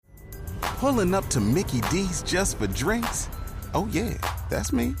Pulling up to Mickey D's just for drinks? Oh yeah,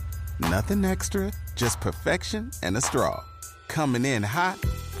 that's me. Nothing extra, just perfection and a straw. Coming in hot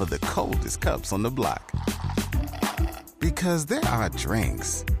for the coldest cups on the block. Because there are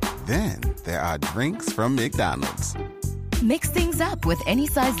drinks. Then there are drinks from McDonald's. Mix things up with any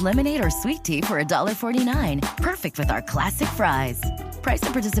size lemonade or sweet tea for $1.49. Perfect with our classic fries. Price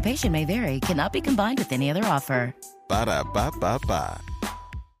and participation may vary. Cannot be combined with any other offer. Ba-da-ba-ba-ba.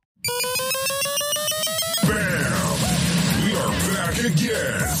 Bam! We are back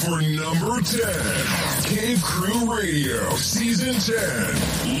again for number 10. Cave Crew Radio, Season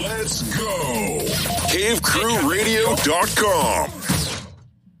 10. Let's go. CaveCrewRadio.com.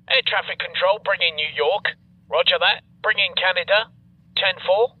 Air traffic control, bring in New York. Roger that. Bring in Canada.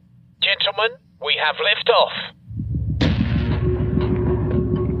 10-4. Gentlemen, we have liftoff.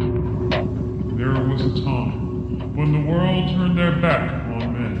 There was a time when the world turned their back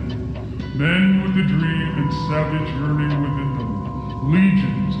on men. Men with a dream and savage yearning within them.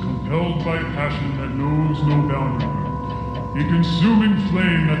 Legions compelled by passion that knows no boundary. A consuming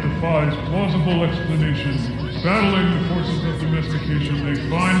flame that defies plausible explanation. Battling the forces of domestication, they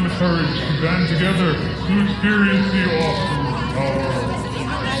find the courage to band together to experience the awesome power of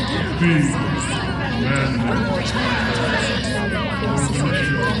being men.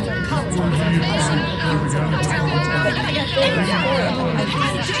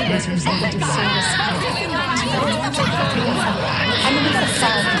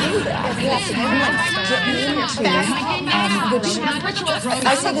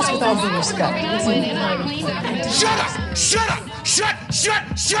 I say this with all due respect. Shut up! Shut up! Shut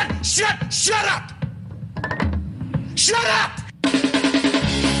up! Shut up!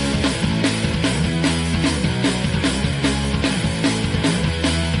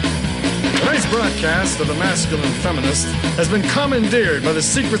 Tonight's broadcast of The Masculine Feminist has been commandeered by the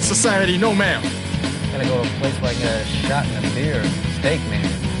secret society No Ma'am. Gotta go to a place where I get a shot and a beer, steak, man.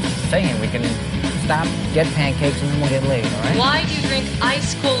 Saying we can stop, get pancakes, and then we'll get laid, all right? Why do you drink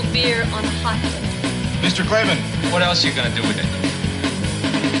ice-cold beer on a hot day? Mr. Clavin, what else are you gonna do with it?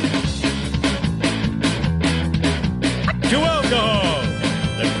 To alcohol,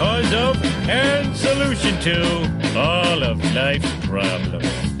 the cause of and solution to all of life's problems.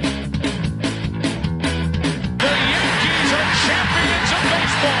 The Yankees are champions of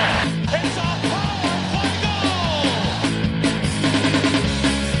baseball! It's a power play goal!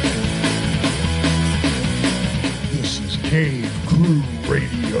 This is Cave Crew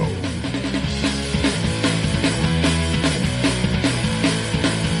Radio.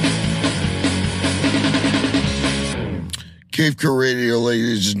 Cave Crew Radio,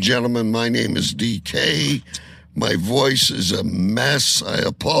 ladies and gentlemen, my name is DK. My voice is a mess. I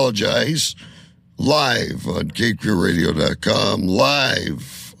apologize. Live on CaveCrewRadio.com,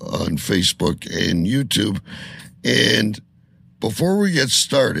 live on Facebook and YouTube. And before we get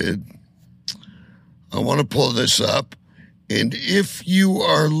started, I want to pull this up. And if you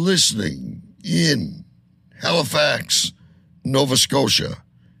are listening in Halifax, Nova Scotia,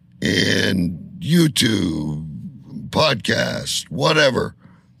 and YouTube, podcast, whatever,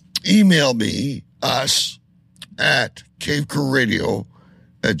 email me, us, at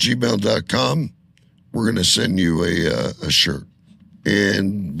cavecrewradio@gmail.com. We're going to send you a shirt.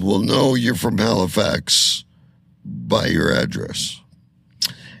 And we'll know you're from Halifax by your address.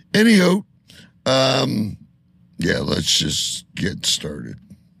 Anywho, let's just get started.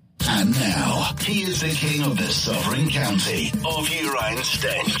 And now, he is the king of the sovereign county of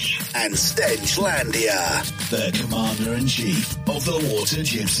Urain-Stench and Stenchlandia, the commander-in-chief of the Water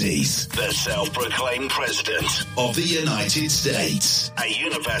Gypsies, the self-proclaimed president of the United States, a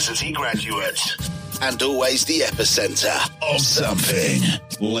university graduate, and always the epicenter of something.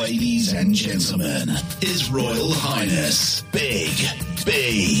 Ladies and gentlemen, His Royal Highness, Big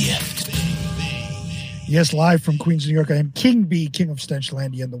B. Yes, live from Queens, New York, I am King B, King of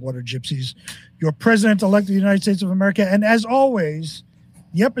Stenchlandia and the Water Gypsies, your president-elect of the United States of America. And as always,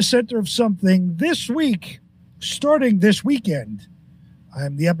 the epicenter of something this week, starting this weekend,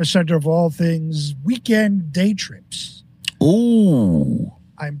 I'm the epicenter of all things weekend day trips. Ooh.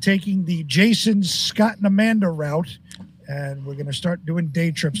 I'm taking the Jason, Scott, and Amanda route, and we're going to start doing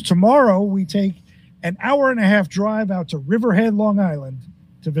day trips. Tomorrow, we take an hour-and-a-half drive out to Riverhead, Long Island,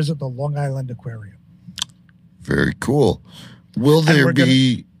 to visit the Long Island Aquarium. Very cool. Will there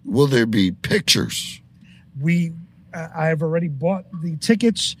be pictures? I've already bought the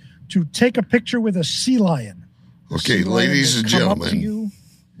tickets to take a picture with a sea lion. Okay, ladies and gentlemen.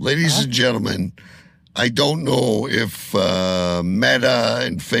 Ladies and gentlemen, I don't know if Meta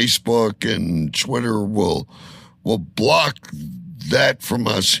and Facebook and Twitter will block that from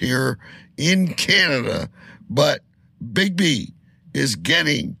us here in Canada. But Big B is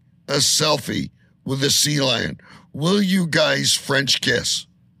getting a selfie with a sea lion. Will you guys French kiss?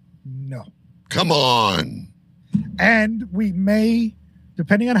 No. Come on. And we may,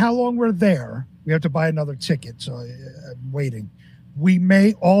 depending on how long we're there, we have to buy another ticket. So I'm waiting. We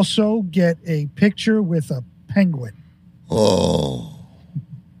may also get a picture with a penguin. Oh.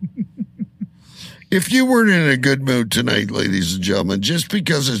 If you weren't in a good mood tonight, ladies and gentlemen, just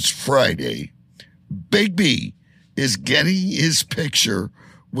because it's Friday, Big B is getting his picture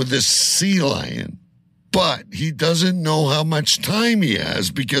with a sea lion, but he doesn't know how much time he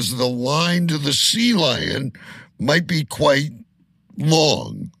has because the line to the sea lion might be quite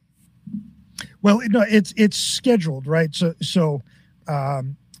long. Well, no, it's scheduled, right? So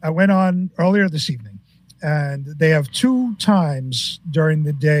I went on earlier this evening, and they have 2 times during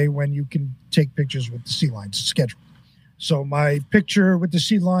the day when you can take pictures with the sea lions scheduled. So my picture with the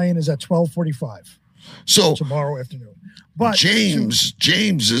sea lion is at 12:45. So tomorrow afternoon. But James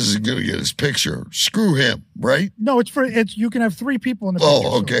isn't going to get his picture. Screw him, right? No, it's you can have 3 people in the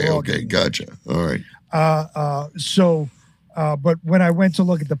picture. Oh, okay, gotcha. All right. But when I went to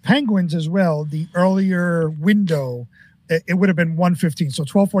look at the penguins as well, the earlier window, it would have been 1:15. So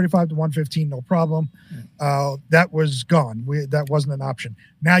 12:45 to 1:15, no problem. That was gone. That wasn't an option.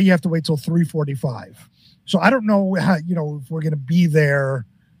 Now you have to wait till 3:45. So I don't know how, if we're going to be there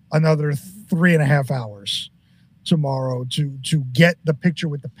another 3.5 hours tomorrow to get the picture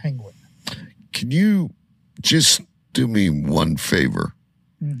with the penguin. Can you just do me one favor?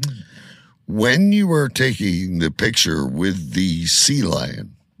 Mm-hmm. When you were taking the picture with the sea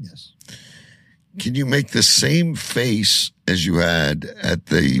lion, yes, can you make the same face as you had at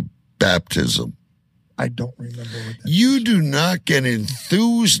the baptism? I don't remember what that You is. do not get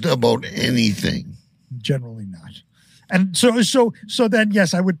enthused about anything. Generally not. And so then,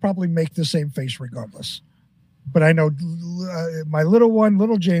 yes, I would probably make the same face regardless. But I know my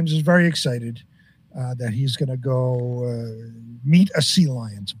little James, is very excited that he's going to go meet a sea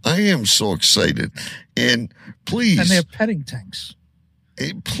lion. I am so excited. And please. And they have petting tanks.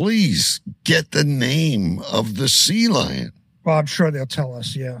 Please get the name of the sea lion. Well, I'm sure they'll tell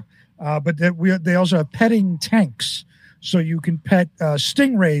us, yeah. But they also have petting tanks, so you can pet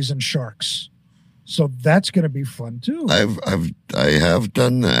stingrays and sharks. So that's going to be fun too. I have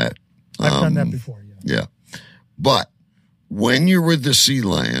done that. I've done that before. Yeah. But when you're with the sea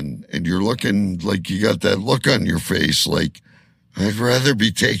lion and you're looking like you got that look on your face, like I'd rather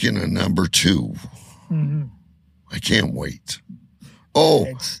be taking a number 2. Mm-hmm. I can't wait. Oh,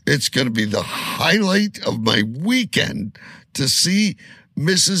 it's going to be the highlight of my weekend to see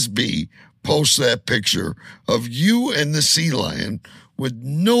Mrs. B post that picture of you and the sea lion with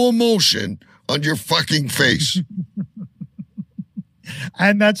no emotion on your fucking face.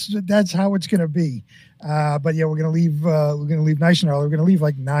 And that's how it's going to be. But yeah, we're going to leave. We're going to leave nice and early. We're going to leave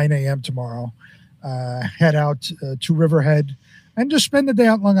like 9 a.m. tomorrow. Head out to Riverhead and just spend the day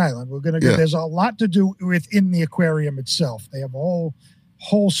out in Long Island. We're going to go. There's a lot to do within the aquarium itself. They have a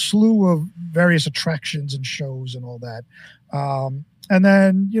whole slew of various attractions and shows and all that. And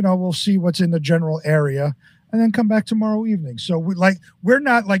then we'll see what's in the general area, and then come back tomorrow evening. So we're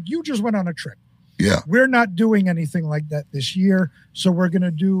not like you just went on a trip. Yeah. We're not doing anything like that this year. So we're going to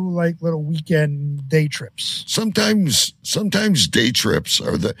do like little weekend day trips. Sometimes day trips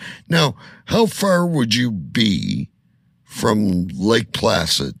are now, how far would you be from Lake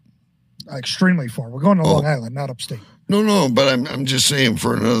Placid? Extremely far. We're going to Long Island, not upstate. No, but I'm just saying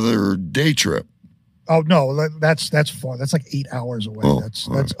for another day trip. Oh no, that's far. That's like 8 hours away.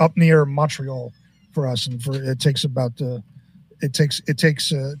 That's up near Montreal for us. And it takes about, it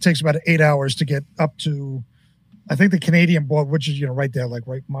takes about 8 hours to get up to, I think, the Canadian border, which is right there, like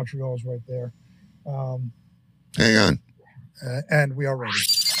right Montreal is right there. Hang on, and we are ready.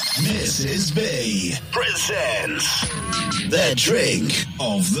 Mrs. B presents the drink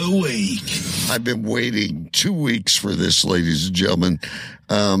of the week. I've been waiting 2 weeks for this, ladies and gentlemen.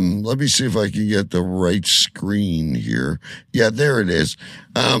 Let me see if I can get the right screen here. Yeah, there it is.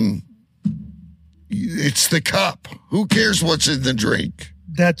 It's the cup. Who cares what's in the drink?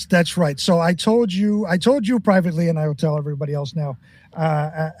 That's right. So I told you privately, and I will tell everybody else now,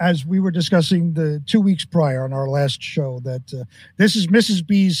 as we were discussing the 2 weeks prior on our last show, that this is Mrs.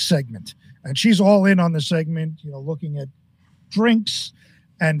 B's segment, and she's all in on the segment, looking at drinks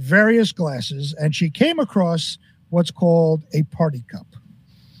and various glasses, and she came across what's called a party cup,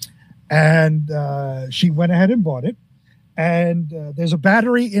 and she went ahead and bought it, and there's a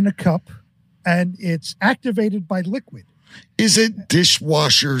battery in a cup, and it's activated by liquid. Is it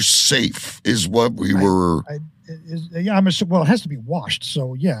dishwasher safe? Is what we were. Well, it has to be washed.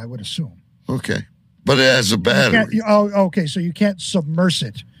 So yeah, I would assume. Okay, but it has a battery. Okay. So you can't submerge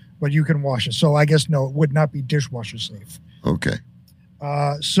it, but you can wash it. So I guess no, it would not be dishwasher safe. Okay.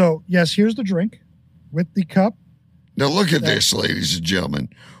 So yes, here's the drink with the cup. Now look at this, ladies and gentlemen.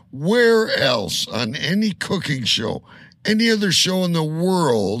 Where else on any cooking show, any other show in the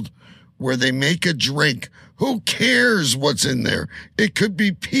world where they make a drink, who cares what's in there? It could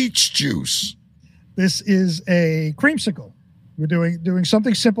be peach juice. This is a creamsicle. We're doing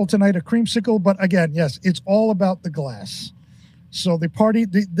something simple tonight, a creamsicle. But again, yes, it's all about the glass. So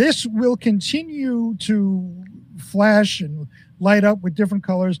this will continue to flash and light up with different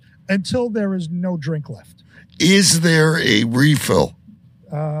colors until there is no drink left. Is there a refill?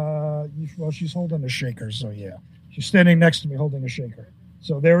 Well, she's holding a shaker, so yeah. She's standing next to me holding a shaker.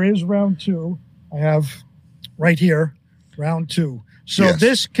 So there is round 2. I have right here, round 2. So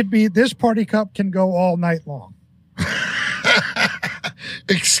yes. This party cup can go all night long.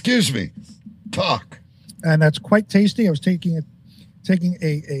 Excuse me. Talk. And that's quite tasty. I was taking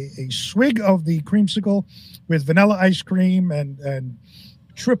a swig of the creamsicle with vanilla ice cream and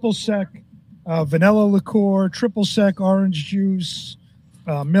triple sec vanilla liqueur, triple sec orange juice,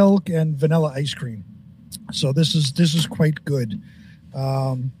 milk, and vanilla ice cream. So this is quite good.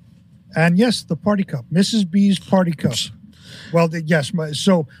 And yes, the party cup, Mrs. B's party cup. Well, yes.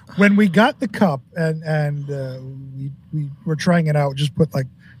 So when we got the cup and we were trying it out, just put like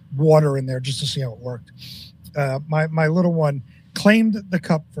water in there just to see how it worked. My little one claimed the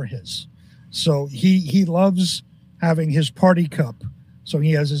cup for his. So he loves having his party cup. So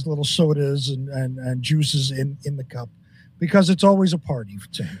he has his little sodas and juices in the cup because it's always a party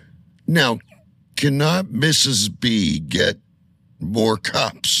to him. Now, cannot Mrs. B get more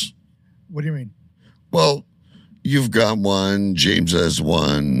cups? What do you mean? Well, you've got one. James has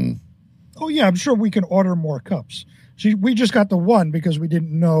one. Oh, yeah. I'm sure we can order more cups. We just got the one because we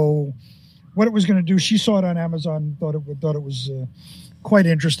didn't know what it was going to do. She saw it on Amazon, thought it was quite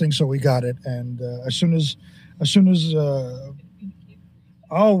interesting, so we got it. And as soon as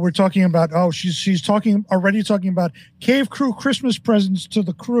we're talking about she's already talking about Cave Crew Christmas presents to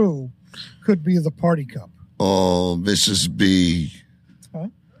the crew could be the party cup. Oh, Mrs. B. Huh?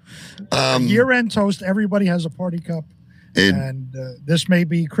 Year-end toast. Everybody has a party cup, and this may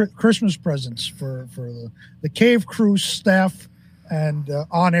be Christmas presents for the Cave Crew staff and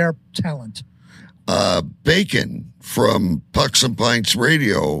on-air talent. Bacon from Pucks and Pints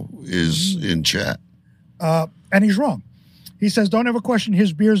Radio is in chat. And he's wrong. He says, don't ever question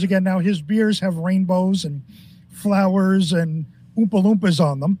his beers again. Now, his beers have rainbows and flowers and Oompa Loompas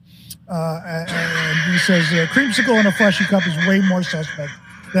on them. And he says, creamsicle in a fleshy cup is way more suspect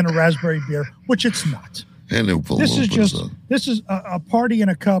than a raspberry beer, which it's not. And Oompa Loompas. This is a party in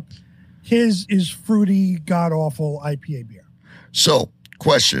a cup. His is fruity, god-awful IPA beer. So,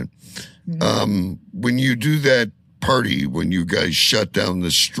 question. When you do that party, when you guys shut down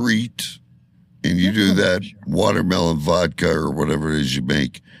the street and you do that watermelon vodka or whatever it is you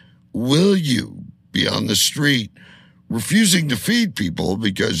make, will you be on the street refusing to feed people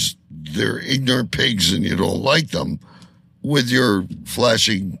because they're ignorant pigs and you don't like them with your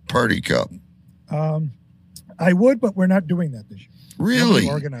flashing party cup? I would, but we're not doing that this year. Really? Nobody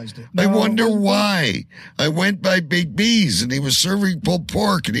organized it. I wonder why. I went by Big B's and he was serving pulled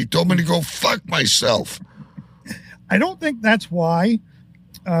pork and he told me to go fuck myself. I don't think that's why.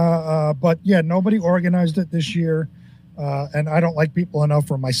 But yeah, nobody organized it this year. And I don't like people enough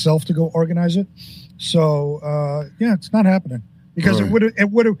for myself to go organize it. So, yeah, it's not happening because right.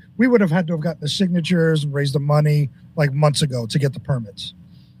 We would have had to have gotten the signatures and raised the money like months ago to get the permits.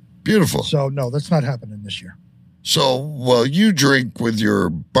 Beautiful. So no, that's not happening this year. So while you drink with your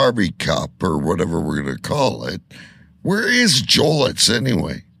Barbie cup or whatever we're going to call it, where is Jolitz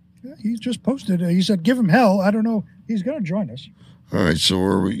anyway? Yeah, he just posted. He said, give him hell. I don't know. He's going to join us. All right. So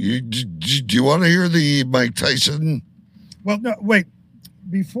do you want to hear the Mike Tyson? Well, no, wait.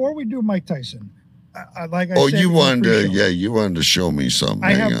 Before we do Mike Tyson, like I said. You wanted to show me something.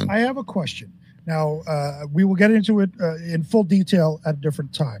 I have a question. Now, we will get into it in full detail at a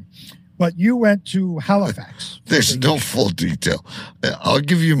different time. But you went to Halifax. There's no full detail. I'll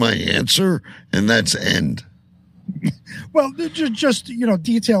give you my answer, and that's end. Well, just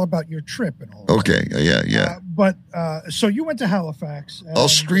detail about your trip and all. Okay, yeah. But so you went to Halifax. And, I'll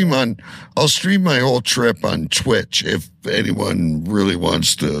stream my whole trip on Twitch if anyone really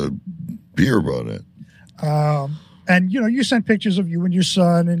wants to hear about it. And you sent pictures of you and your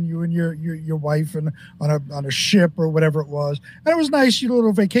son and you and your wife and on a ship or whatever it was, and it was nice,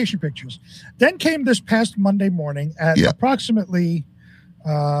 little vacation pictures. Then came this past Monday morning at approximately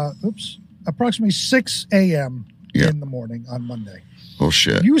 6 a.m. in the morning on Monday. Oh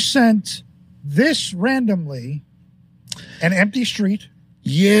shit! You sent this randomly, an empty street.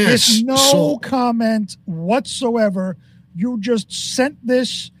 Yes. With no comment whatsoever. You just sent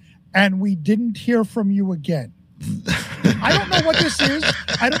this, and we didn't hear from you again. I don't know what this is.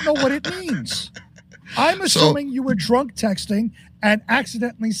 I don't know what it means. I'm assuming you were drunk texting and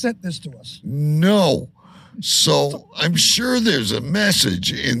accidentally sent this to us. No. So I'm sure there's a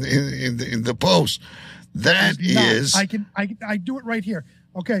message in the post. That is, I do it right here.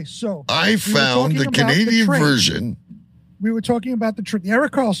 Okay, so I found the Canadian version. We were talking about the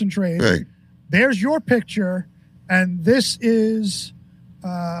Eric Carlson trade. Right. There's your picture, and this is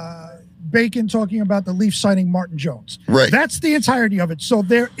Bacon talking about the Leafs signing Martin Jones. Right. That's the entirety of it. So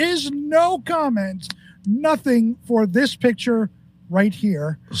there is no comment, nothing for this picture right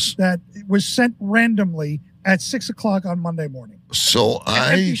here that was sent randomly at 6 o'clock on Monday morning. So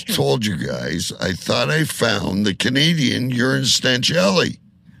I told you guys, I thought I found the Canadian urine stench alley.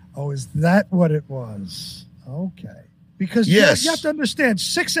 Oh, is that what it was? Okay. Because you have to understand,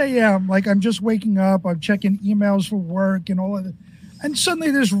 6 a.m., like I'm just waking up, I'm checking emails for work and all of it. And suddenly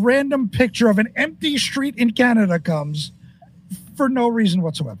this random picture of an empty street in Canada comes for no reason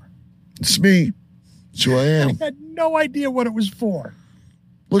whatsoever. It's me. It's who I am. I had no idea what it was for.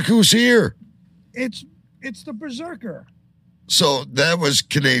 Look who's here. It's the Berserker. So that was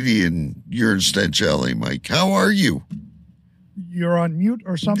Canadian urine stench alley, Mike. How are you? You're on mute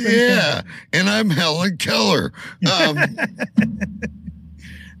or something? Yeah, and I'm Helen Keller.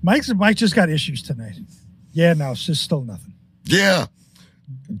 Mike just got issues tonight. Yeah, no, it's just still nothing. Yeah.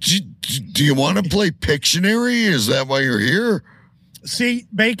 Do you want to play Pictionary? Is that why you're here? See,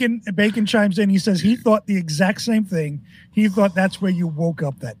 Bacon chimes in. He says he thought the exact same thing. He thought that's where you woke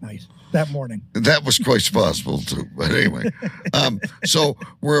up that morning. That was quite possible, too. But anyway, so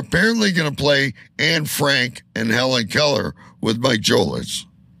we're apparently going to play Anne Frank and Helen Keller with Mike Jolitz.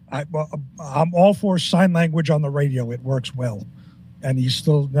 I'm all for sign language on the radio. It works well. And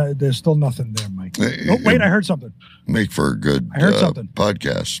there's still nothing there, Mike. Oh, wait, I heard something. Make for a good something.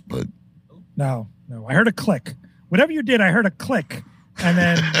 Podcast, but no, I heard a click. Whatever you did, I heard a click, and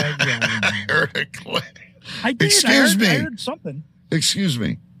then I heard a click. I did. Excuse me. I heard something. Excuse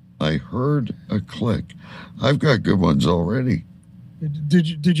me. I heard a click. I've got good ones already.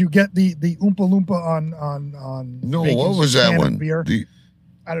 Did you get the Umpa Lumpa on? No, what was that one? Beer?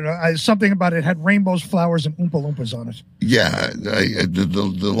 I don't know. Something about it had rainbows, flowers, and Oompa Loompas on it. Yeah,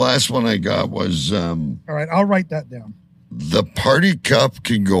 the last one I got was... all right, I'll write that down. The party cup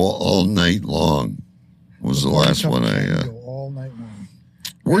can go all night long was the last one I... Go all night long.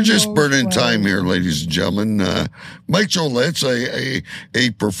 We're just burning time here, ladies and gentlemen. Mike Jolitz,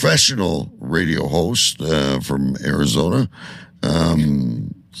 a professional radio host from Arizona.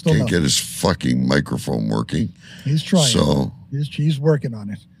 Can't get his fucking microphone working. He's trying. So... He's working on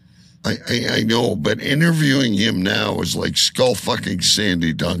it. I know, but interviewing him now is like skull fucking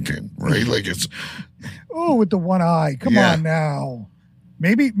Sandy Duncan, right? Like it's with the one eye. Come on now.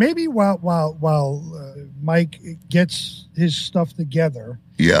 Maybe while Mike gets his stuff together.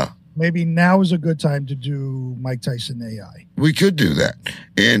 Yeah. Maybe now is a good time to do Mike Tyson AI. We could do that,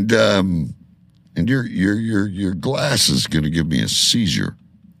 and your glass is going to give me a seizure.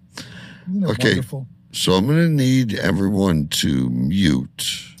 Okay. Wonderful? So I'm going to need everyone to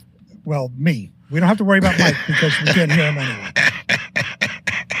mute. Well, me. We don't have to worry about Mike because we can't hear him anyway.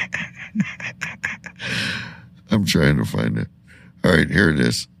 I'm trying to find it. All right, here it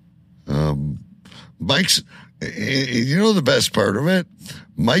is. Mike's, you know the best part of it?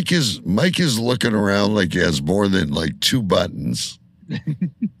 Mike is looking around like he has more than like 2 buttons.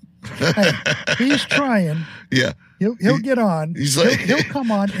 Hey, he's trying. Yeah. He'll get on. He'll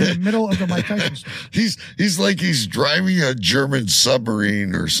come on in the middle of the Mike Tyson story. He's like he's driving a German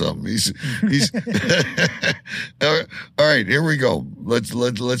submarine or something. He's all right, here we go.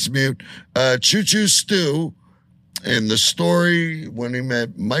 Let's mute. Choo Choo Stew and the story when he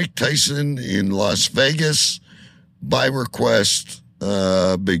met Mike Tyson in Las Vegas by request,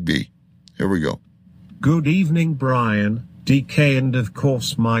 Big B. Here we go. Good evening, Brian, DK, and of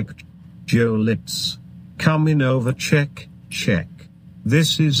course Mike Jolitz. Coming over, check.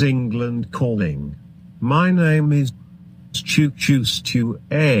 This is England calling. My name is Choo Choo Stew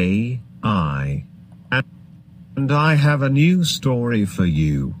AI. And I have a new story for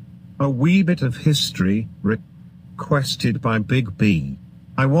you. A wee bit of history, requested by Big B.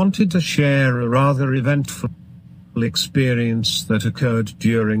 I wanted to share a rather eventful experience that occurred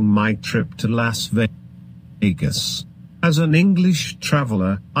during my trip to Las Vegas. As an English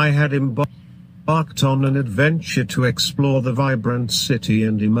traveler, I had embarked on an adventure to explore the vibrant city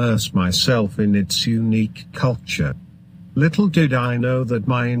and immerse myself in its unique culture. Little did I know that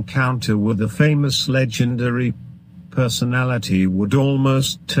my encounter with a famous legendary personality would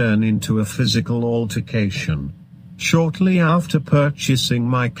almost turn into a physical altercation. Shortly after purchasing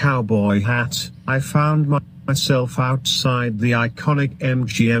my cowboy hat, I found myself outside the iconic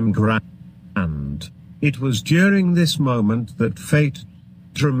MGM Grand. It was during this moment that fate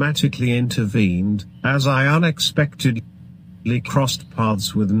dramatically intervened, as I unexpectedly crossed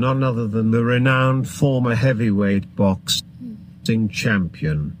paths with none other than the renowned former heavyweight boxing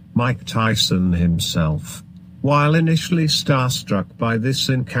champion, Mike Tyson himself. While initially starstruck by this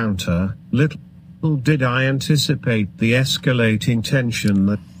encounter, little did I anticipate the escalating tension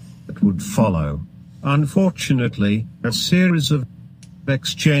that would follow. Unfortunately, a series of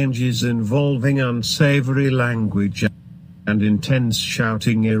exchanges involving unsavory language and intense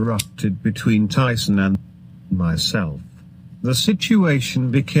shouting erupted between Tyson and myself. The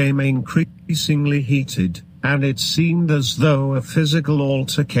situation became increasingly heated, and it seemed as though a physical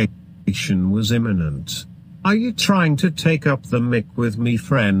altercation was imminent. "Are you trying to take up the mick with me,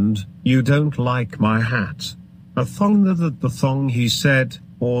 friend? You don't like my hat. A thong the thong," he said,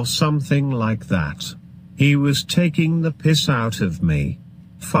 or something like that. He was taking the piss out of me.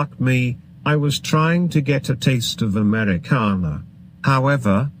 Fuck me, I was trying to get a taste of Americana.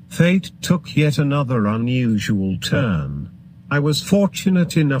 However, fate took yet another unusual turn. I was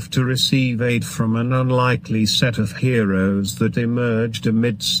fortunate enough to receive aid from an unlikely set of heroes that emerged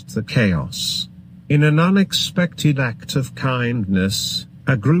amidst the chaos. In an unexpected act of kindness,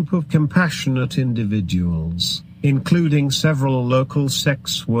 a group of compassionate individuals, including several local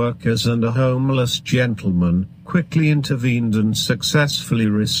sex workers and a homeless gentleman, quickly intervened and successfully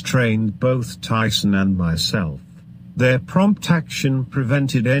restrained both Tyson and myself. Their prompt action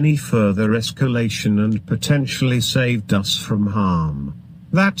prevented any further escalation and potentially saved us from harm.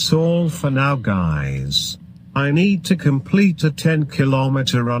 That's all for now, guys. I need to complete a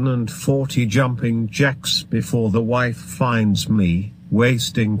 10-kilometer run and 40 jumping jacks before the wife finds me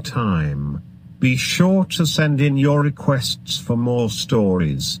wasting time. Be sure to send in your requests for more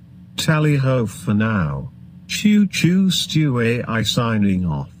stories. Tally ho for now. Choo choo Stu AI signing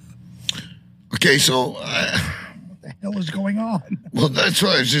off. Okay, so what the hell is going on? Well, that's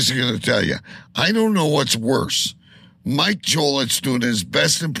what I was just going to tell you. I don't know what's worse. Mike Jolitz doing his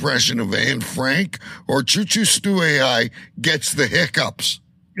best impression of Anne Frank, or Choo Choo Stu AI gets the hiccups.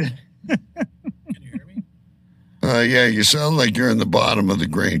 Can you hear me? Yeah, you sound like you're in the bottom of the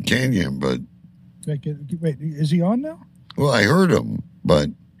Grand Canyon, but... Wait, is he on now? Well, I heard him, but...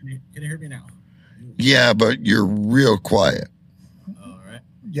 Can you hear me now? Yeah, but you're real quiet. All right.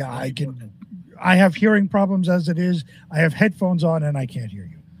 Yeah, I can. I have hearing problems as it is. I have headphones on and I can't hear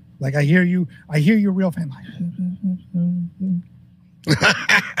you. Like I hear you real fan.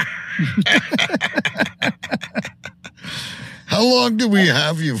 How long do we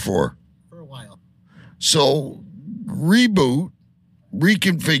have you for? For a while. So reboot,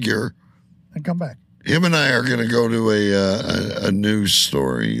 reconfigure, and come back. Him and I are going to go to a news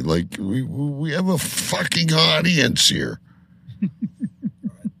story. Like we have a fucking audience here.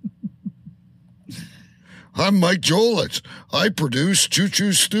 I'm Mike Jolitz. I produce Choo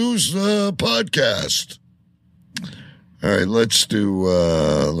Choo Stu's podcast. All right, let's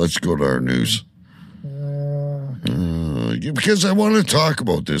go to our news. Because I want to talk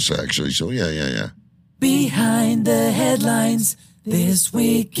about this, actually. So, yeah. Behind the headlines this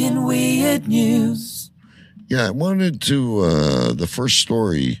week in Weird News. Yeah, I wanted to, the first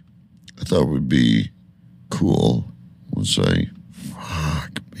story I thought would be cool. Let's say,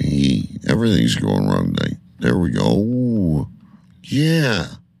 fuck me. Everything's going wrong tonight. There we go. Yeah.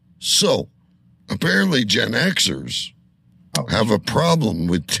 So, apparently Gen Xers have a problem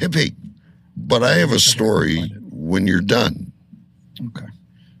with tipping. But I have a story when you're done. Okay.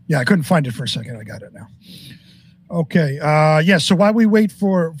 Yeah, I couldn't find it for a second. I got it now. Okay. So while we wait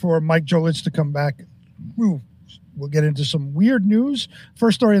for Mike Jolitz to come back, we'll get into some weird news.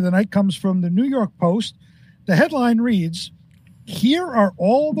 First story of the night comes from the New York Post. The headline reads, "Here are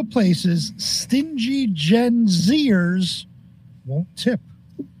all the places stingy Gen Zers won't tip.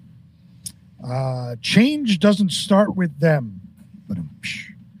 Change doesn't start with them."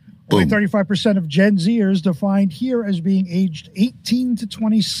 Only 35% of Gen Zers, defined here as being aged 18 to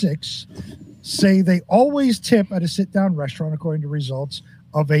 26, say they always tip at a sit-down restaurant, according to results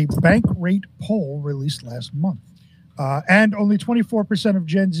of a bank rate poll released last month. And only 24% of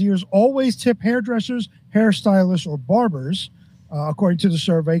Gen Zers always tip hairdressers hairstylists, or barbers, according to the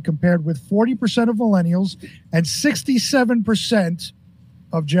survey, compared with 40% of millennials and 67%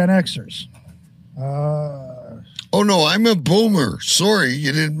 of Gen Xers. Oh, no, I'm a boomer. Sorry,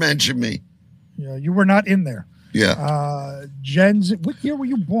 you didn't mention me. Yeah, you were not in there. Yeah. Gen Z, what year were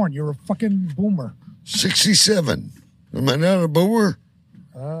you born? You're a fucking boomer. 67. Am I not a boomer?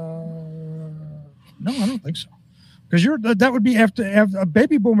 No, I don't think so. Because that would be after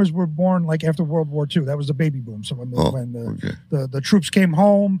baby boomers were born like after World War II. That was the baby boom. So when the troops came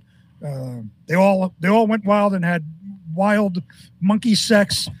home, they all went wild and had wild monkey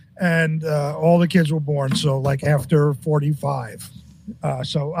sex, and all the kids were born. So like after 45.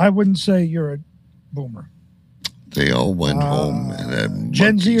 So I wouldn't say you're a boomer. They all went home and had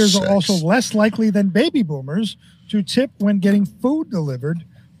Gen Zers sex. are also less likely than baby boomers to tip when getting food delivered,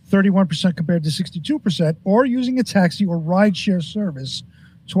 31% compared to 62%, or using a taxi or rideshare service,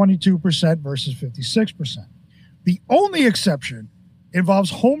 22% versus 56%. The only exception involves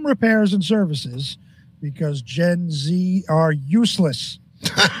home repairs and services, because Gen Z are useless,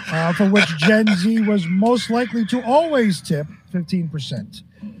 for which Gen Z was most likely to always tip, 15%.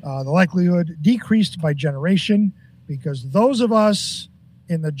 The likelihood decreased by generation, because those of us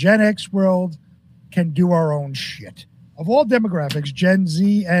in the Gen X world can do our own shit. Of all demographics, Gen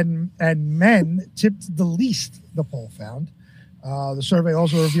Z and men tipped the least, the poll found. The survey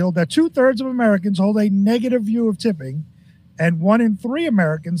also revealed that 2/3 of Americans hold a negative view of tipping, and 1 in 3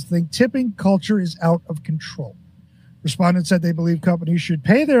 Americans think tipping culture is out of control. Respondents said they believe companies should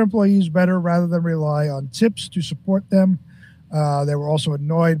pay their employees better rather than rely on tips to support them. They were also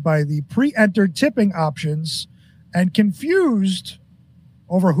annoyed by the pre-entered tipping options and confused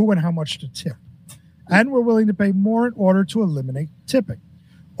over who and how much to tip, and were willing to pay more in order to eliminate tipping.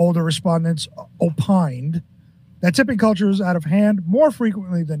 Older respondents opined that tipping culture is out of hand more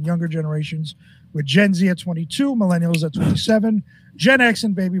frequently than younger generations, with Gen Z at 22, millennials at 27, Gen X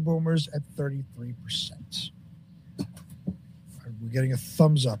and baby boomers at 33%. We're getting a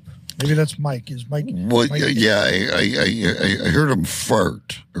thumbs up. Maybe that's Mike. Is Mike? Well, Mike I heard him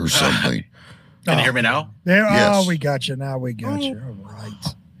fart or something. Can you hear me now? There. Yes. Oh, we got you. Now we got you. All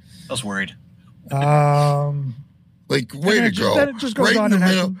right. I was worried. Like, way to go. Then it just goes Right on in the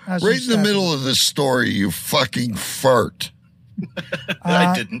and middle, has right in some the stats. middle of the story, you fucking fart.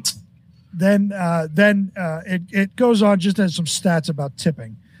 I didn't. Then it goes on, just as some stats about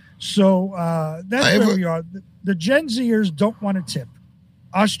tipping. So that's where we are. The Gen Zers don't want to tip.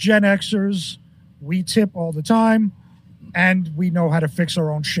 Us Gen Xers, we tip all the time, and we know how to fix our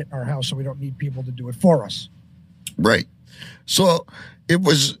own shit in our house, so we don't need people to do it for us. Right. So it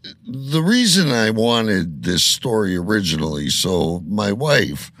was the reason I wanted this story originally. So my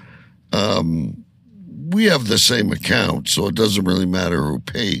wife, we have the same account, so it doesn't really matter who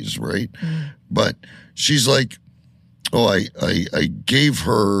pays, right? But she's like, oh, I gave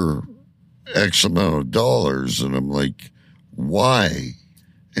her X amount of dollars, and I'm like, why?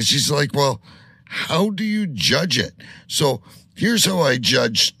 And she's like, well, how do you judge it? So here's how I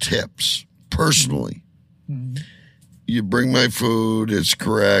judge tips personally. You bring my food, it's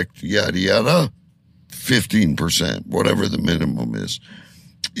correct, yada, yada, 15%, whatever the minimum is.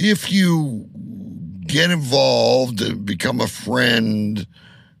 If you get involved and become a friend,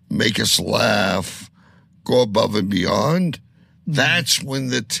 make us laugh, go above and beyond, that's when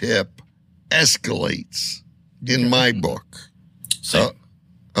the tip escalates in my book. Same.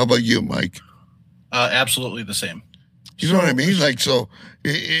 How about you, Mike? Absolutely the same. You know what I mean? Like, so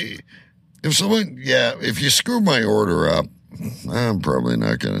if someone, if you screw my order up, I'm probably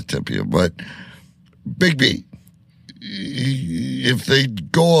not going to tip you. But Big B, if they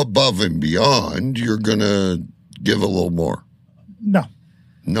go above and beyond, you're going to give a little more. No.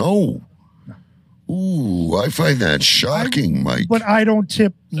 Ooh, I find that shocking, Mike. But I don't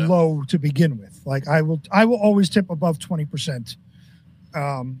tip low to begin with. Like I will always tip above 20%,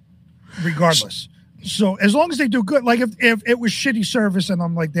 regardless. So as long as they do good, like if it was shitty service and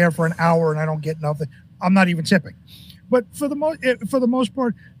I'm like there for an hour and I don't get nothing, I'm not even tipping. But for the most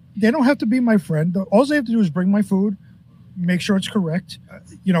part, they don't have to be my friend. All they have to do is bring my food, make sure it's correct.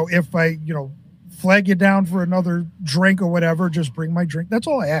 If I flag you down for another drink or whatever, just bring my drink. That's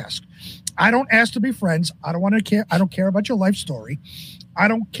all I ask. I don't ask to be friends. I don't want to care. I don't care about your life story. I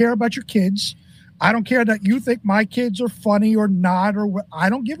don't care about your kids. I don't care that you think my kids are funny or not, I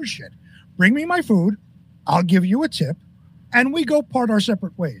don't give a shit. Bring me my food. I'll give you a tip, and we go part our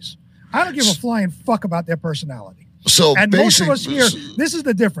separate ways. I don't give a flying fuck about their personality. So, and most of us here, this is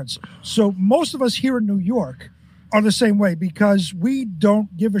the difference. So most of us here in New York are the same way, because we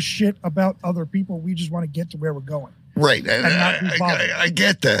don't give a shit about other people. We just want to get to where we're going. Right. And I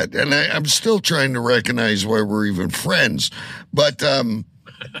get that. And I'm still trying to recognize why we're even friends. But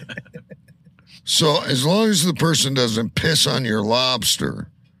so as long as the person doesn't piss on your lobster,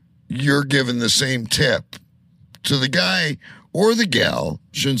 you're giving the same tip to the guy or the gal,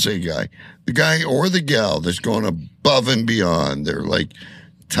 shouldn't say guy, the guy or the gal that's going above and beyond. They're like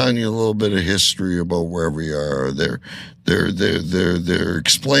telling you a little bit of history about wherever you are. They're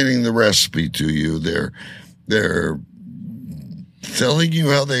explaining the recipe to you. They're telling you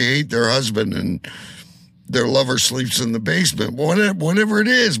how they hate their husband and their lover sleeps in the basement, whatever it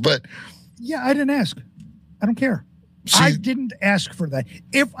is. But yeah, I didn't ask. I don't care. See, I didn't ask for that.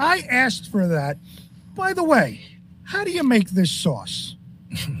 If I asked for that, by the way, how do you make this sauce?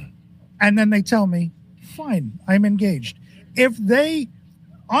 And then they tell me, fine, I'm engaged. If they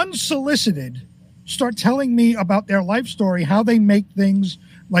unsolicited start telling me about their life story, how they make things,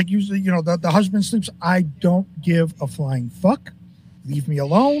 like the husband sleeps, I don't give a flying fuck. Leave me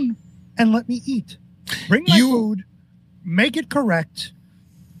alone and let me eat. Bring my food, make it correct.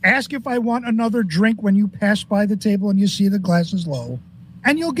 Ask if I want another drink when you pass by the table and you see the glass is low,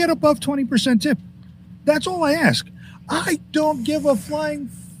 and you'll get above 20% tip. That's all I ask. I don't give a flying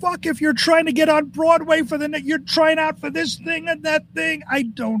fuck if you're trying to get on Broadway you're trying out for this thing and that thing. I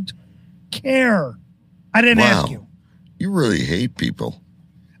don't care. I didn't ask you. You really hate people.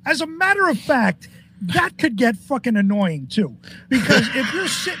 As a matter of fact, that could get fucking annoying too. Because if you're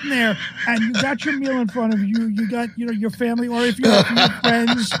sitting there and you got your meal in front of you, you got your family, or if you're your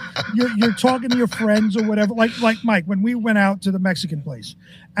friends, you're talking to your friends or whatever. Like Mike, when we went out to the Mexican place,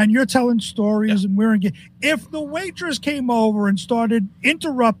 and you're telling stories and we're engaged. If the waitress came over and started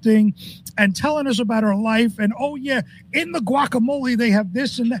interrupting and telling us about her life, and in the guacamole they have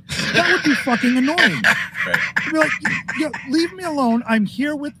this and that would be fucking annoying. Right. Be like, leave me alone. I'm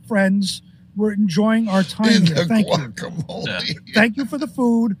here with friends. We're enjoying our time here. Thank you. Thank you for the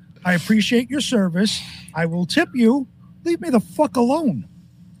food. I appreciate your service. I will tip you. Leave me the fuck alone.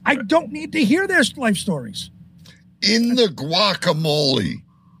 I don't need to hear their life stories. In the guacamole.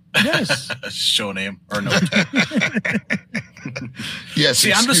 Yes. Show name or no. Yes.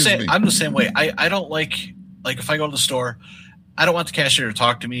 See, I'm the same way. I don't like if I go to the store, I don't want the cashier to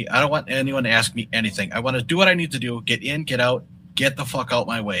talk to me. I don't want anyone to ask me anything. I want to do what I need to do. Get in, get out. Get the fuck out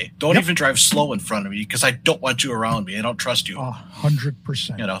my way. Don't even drive slow in front of me because I don't want you around me. I don't trust you.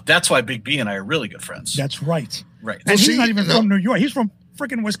 100%. That's why Big B and I are really good friends. That's right. Right. And he's not even from New York. He's from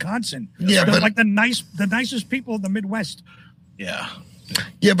freaking Wisconsin. Yeah, but like the nicest people in the Midwest. Yeah.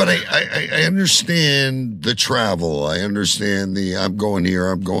 Yeah, but I understand the travel. I understand I'm going here,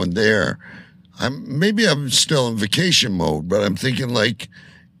 I'm going there. Maybe I'm still in vacation mode, but I'm thinking like,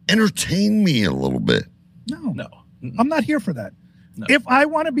 entertain me a little bit. No. I'm not here for that. No. If I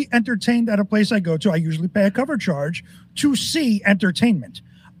want to be entertained at a place I go to, I usually pay a cover charge to see entertainment.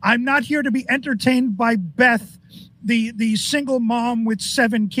 I'm not here to be entertained by Beth, the single mom with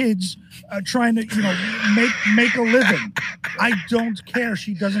 7 kids trying to make a living. I don't care.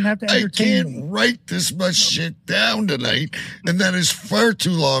 She doesn't have to entertain me. I can't write this much shit down tonight, and that is far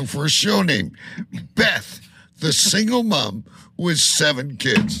too long for a show name. Beth, the single mom with 7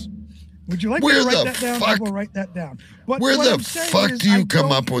 kids. Would you like me to write that down? I will write that down. But where the fuck do you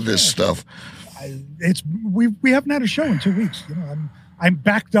come up with this stuff? We haven't had a show in 2 weeks. I'm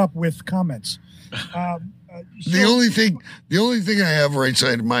backed up with comments. The only thing I have right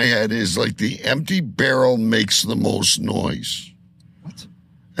side of my head is like the empty barrel makes the most noise. What?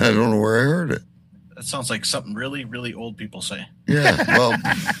 And I don't know where I heard it. That sounds like something really, really old people say. Yeah, well.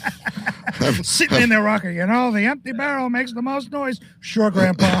 Sitting in there rocking, the empty barrel makes the most noise. Sure,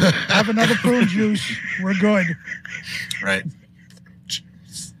 Grandpa. Have another prune juice. We're good. Right.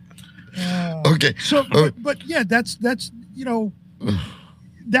 Okay. So, but yeah, that's that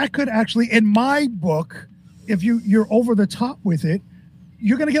could actually, in my book, if you're over the top with it,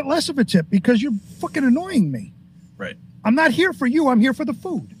 you're going to get less of a tip because you're fucking annoying me. Right. I'm not here for you. I'm here for the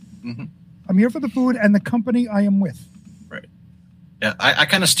food. Mm-hmm. I'm here for the food and the company I am with. Right. Yeah, I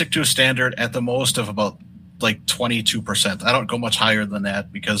kind of stick to a standard at the most of about like 22%. I don't go much higher than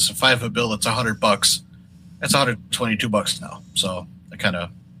that because if I have a bill that's $100, that's $122 now. So I kind of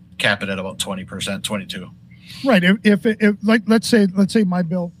cap it at about 20%, 22. Right. If like let's say my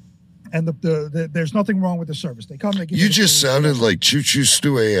bill, and the there's nothing wrong with the service. They come. They give you just sounded like Choo Choo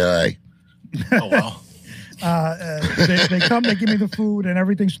Stew AI. Oh wow. They come. They give me the food and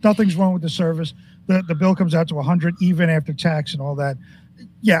everything. Nothing's wrong with the service. The bill comes out to $100 even after tax and all that.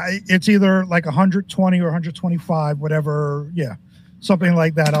 Yeah, it's either like 120 or 125, whatever. Yeah, something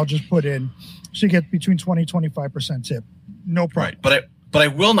like that. I'll just put in. So you get between 20 and 25% tip. No problem. Right, but I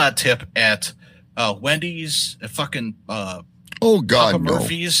will not tip at Wendy's, fucking oh God, Papa no.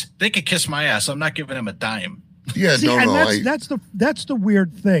 Murphy's, they could kiss my ass. I'm not giving him a dime. Yeah, See, that's the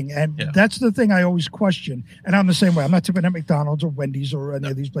weird thing, and that's the thing I always question. And I'm the same way. I'm not tipping at McDonald's or Wendy's or any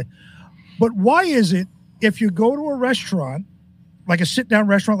of these places. But why is it if you go to a restaurant, like a sit-down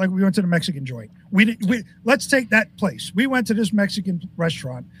restaurant, like we went to the Mexican joint, we let's take that place. We went to this Mexican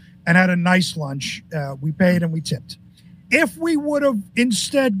restaurant and had a nice lunch. We paid and we tipped. If we would have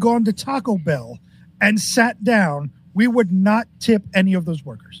instead gone to Taco Bell and sat down, we would not tip any of those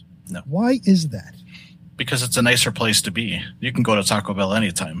workers. No. Why is that? Because it's a nicer place to be. You can go to Taco Bell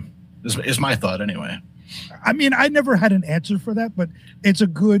anytime, is my thought anyway. I mean, I never had an answer for that, but it's a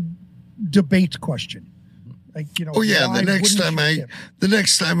good debate question. Like, you know, oh yeah, the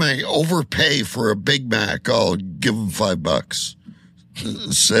next time I overpay for a Big Mac, I'll give them $5.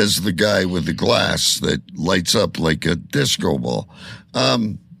 Says the guy with the glass that lights up like a disco ball.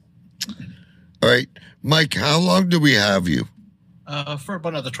 All right, Mike, how long do we have you? For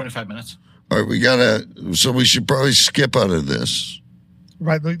about another 25 minutes. All right, so we should probably skip out of this.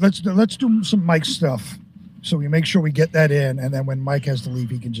 Right, let's do some Mike stuff, so we make sure we get that in, and then when Mike has to leave,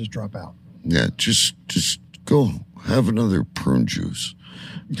 he can just drop out. Yeah, just go have another prune juice.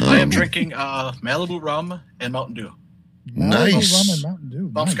 I am drinking Malibu rum and Mountain Dew. Nice. Rum and Mountain Dew.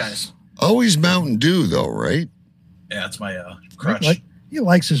 Bumps, Nice. guys. Always Mountain Dew, though, right? Yeah, it's my crutch. He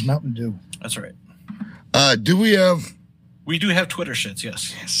likes his Mountain Dew. That's right. Do we have? We do have Twitter shits.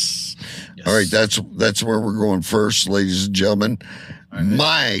 Yes. Yes. All right, that's where we're going first, ladies and gentlemen. Right.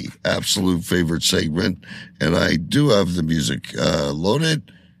 My absolute favorite segment, and I do have the music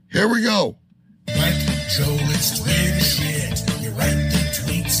loaded. Here we go. Mike Joe, it's Twitter shit. You write the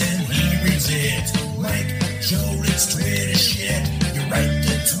tweets and he reads it. Mike Joe, it's Twitter shit. You write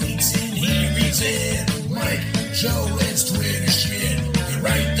the tweets and he reads it. Mike Joe, it's Twitter shit. You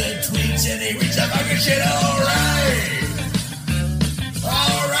write the tweets and he reads the fucking shit. All right.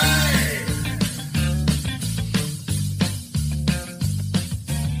 All right.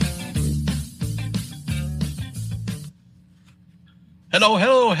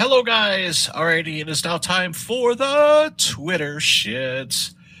 Hello, guys. Alrighty, it is now time for the Twitter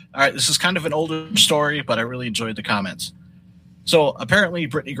shits. All right, this is kind of an older story, but I really enjoyed the comments. So apparently,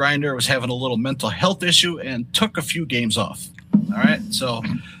 Brittany Griner was having a little mental health issue and took a few games off. All right, so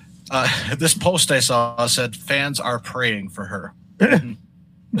this post I saw said fans are praying for her.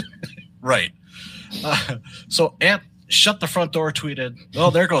 Right. So Aunt Shut the Front Door tweeted,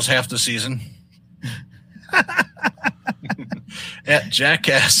 "Oh, there goes half the season." At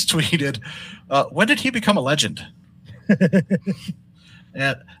Jackass tweeted, "When did he become a legend?"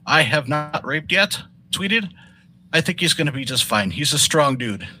 At I Have Not Raped Yet tweeted, "I think he's going to be just fine. He's a strong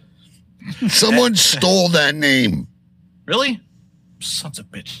dude." Someone stole that name. Really? Sons of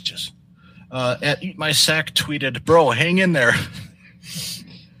bitches. At Eat My Sack tweeted, "Bro, hang in there."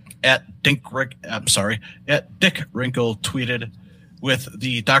 At Dick Wrinkle tweeted with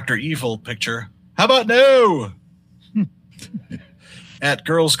the Dr. Evil picture, "How about no?" At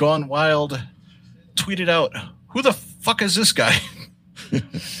Girls Gone Wild tweeted out, "Who the fuck is this guy?"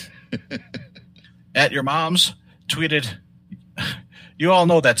 At Your Mom's tweeted, "You all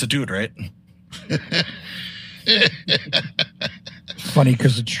know that's a dude, right?" Funny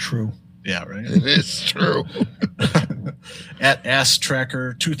because it's true. Yeah, right. It is true. At Ass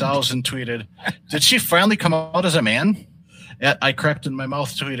Tracker 2000 tweeted, "Did she finally come out as a man?" At I Crept in My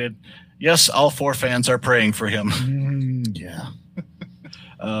Mouth tweeted, "Yes, all 4 fans are praying for him." Yeah.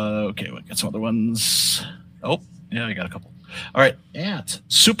 Okay, we got some other ones. Oh, yeah, I got a couple. All right. At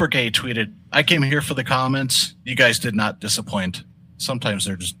Super Gay tweeted, "I came here for the comments. You guys did not disappoint. Sometimes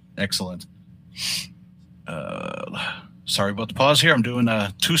they're just excellent." Sorry about the pause here. I'm doing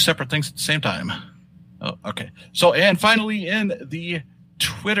 2 separate things at the same time. Oh, okay. So, and finally in the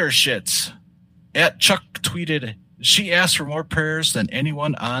Twitter shits, at Chuck tweeted, "She asked for more prayers than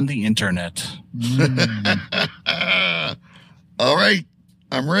anyone on the internet." All right.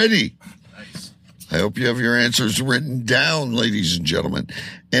 I'm ready. Nice. I hope you have your answers written down, ladies and gentlemen.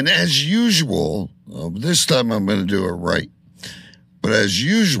 And as usual, this time I'm going to do it right. But as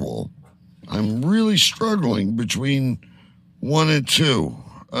usual, I'm really struggling between 1 and 2.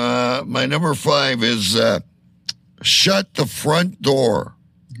 My number 5 is Shut the Front Door.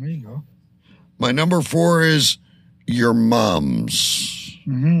 There you go. My number 4 is Your Mom's.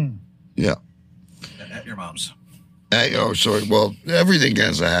 Mm-hmm. Yeah. At Your Mom's. Well, everything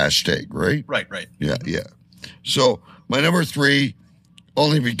has a hashtag, right? Right. Yeah. So my number 3,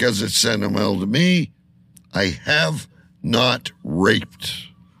 only because it's sentimental to me, I Have Not Raped.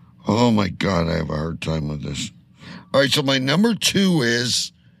 Oh my God, I have a hard time with this. All right, so my number 2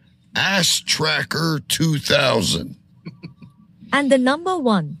 is Ass Tracker 2000. And the number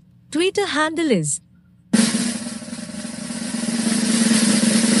 1 Twitter handle is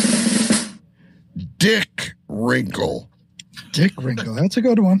Dick Wrinkle. Dick Wrinkle. That's a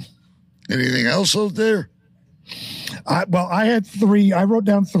good one. Anything else out there? I had 3. I wrote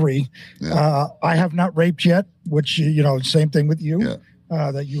down 3. Yeah. I have not raped yet, which, same thing with you,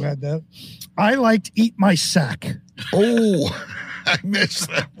 that you had that. I liked Eat My Sack. Oh, I missed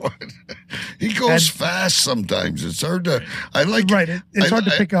that one. He goes fast sometimes. It's hard to, I like it. Right. It's hard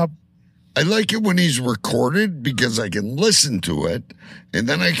to pick up. I like it when he's recorded because I can listen to it and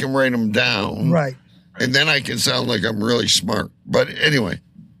then I can write them down. Right. And then I can sound like I'm really smart. But anyway.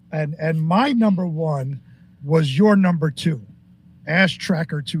 And my number 1 was your number 2, Ass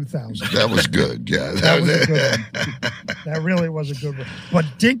Tracker 2000. That was good. Yeah. That was a good one. That really was a good one. But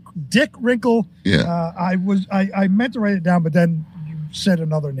Dick Wrinkle, I meant to write it down, but then you said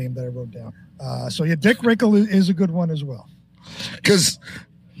another name that I wrote down. Dick Wrinkle is a good one as well. Because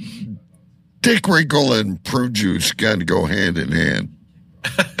Dick Wrinkle and Prune Juice got to go hand in hand.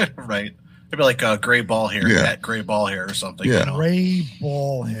 Right. Maybe like gray ball hair, that gray ball hair or something. Yeah. Gray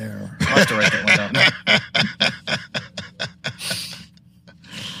ball hair. I'll have to write that one down.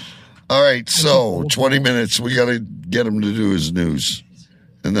 All right, so 20 minutes. We got to get him to do his news,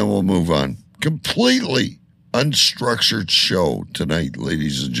 and then we'll move on. Completely unstructured show tonight,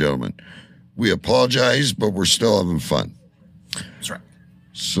 ladies and gentlemen. We apologize, but we're still having fun. That's right.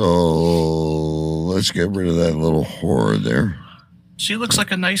 So let's get rid of that little horror there. She looks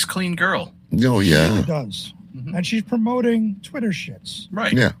like a nice, clean girl. Oh, yeah. She does. Mm-hmm. And she's promoting Twitter shits.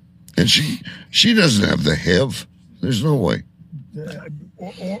 Right. Yeah. And she doesn't have the HIV. There's no way.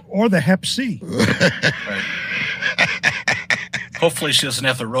 Or the Hep C. Right. Hopefully she doesn't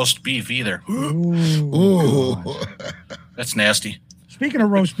have the roast beef either. Ooh. That's nasty. Speaking of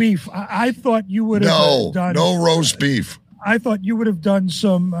roast beef, I thought you would have done... No roast beef. I thought you would have done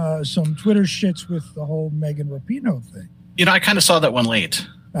some Twitter shits with the whole Megan Rapinoe thing. I kind of saw that one late.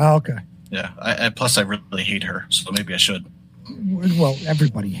 Oh, okay. Yeah. Plus, I really hate her, so maybe I should. Well,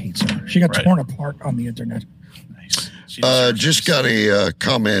 everybody hates her. She got torn apart on the internet. Nice. Just got a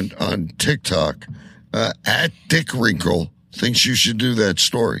comment on TikTok. At Dick Wrinkle thinks you should do that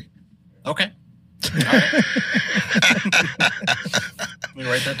story. Okay. All right. Let me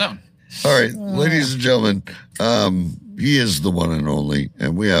write that down. All right, ladies and gentlemen, he is the one and only,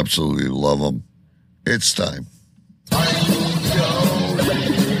 and we absolutely love him. It's time.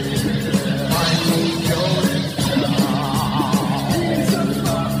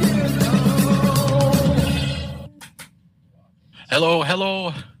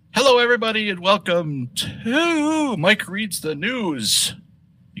 Hello, everybody, and welcome to Mike Reads the News.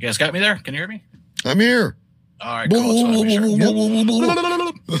 You guys got me there? Can you hear me? I'm here. All right, cool.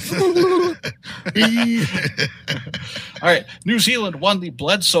 All right, New Zealand won the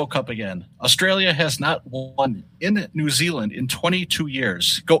Bledsoe Cup again. Australia has not won in New Zealand in 22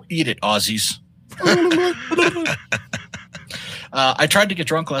 years. Go eat it, Aussies. I tried to get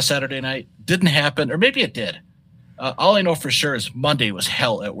drunk last Saturday night. Didn't happen, or maybe it did. All I know for sure is Monday was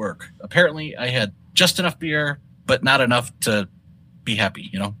hell at work. Apparently, I had just enough beer, but not enough to be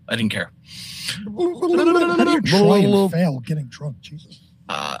happy. I didn't care. How do you try and fail getting drunk? Jesus.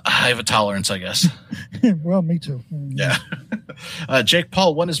 I have a tolerance, I guess. Well, me too. Yeah. Jake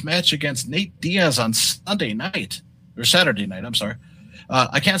Paul won his match against Nate Diaz on Saturday night. I'm sorry.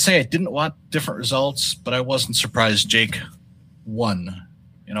 I can't say I didn't want different results, but I wasn't surprised Jake won.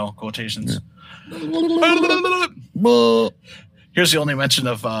 Quotations. Yeah. Here's the only mention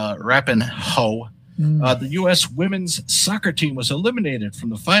of Rappin' Ho. The U.S. women's soccer team was eliminated from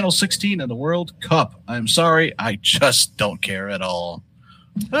the final 16 in the World Cup. I'm sorry, I just don't care at all.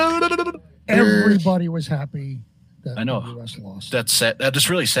 Everybody was happy that I know. the U.S. lost. That's sad. That is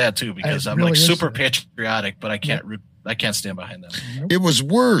really sad too, because I'm really super patriotic, but I can't stand behind them. It was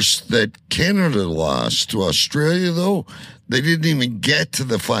worse that Canada lost to Australia, though. They didn't even get to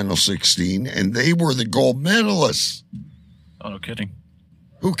the final 16, and they were the gold medalists. Oh, no kidding.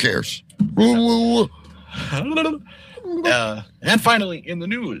 Who cares? And finally, in the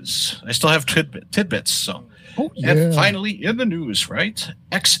news, I still have tidbits. So, And finally, in the news, right?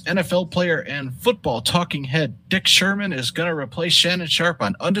 Ex-NFL player and football talking head Dick Sherman is going to replace Shannon Sharp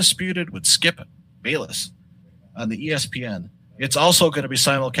on Undisputed with Skip Bayless on the ESPN. It's also going to be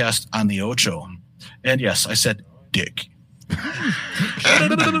simulcast on the Ocho. And yes, I said Dick.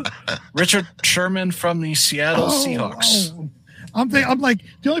 Richard Sherman from the Seattle Seahawks. I'm like,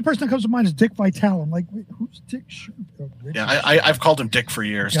 the only person that comes to mind is Dick Vitale. I'm like, wait, who's Dick? Yeah, I've called him Dick for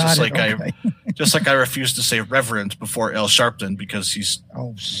years. Got Just it, like okay. just like I refuse to say Reverend before Al Sharpton because he's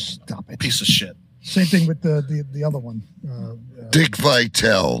stop it, piece of shit. Same thing with the other one. Dick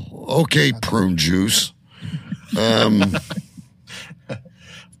Vitale. Okay, prune juice.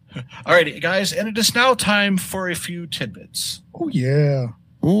 All righty, guys, and it is now time for a few tidbits. Oh, yeah.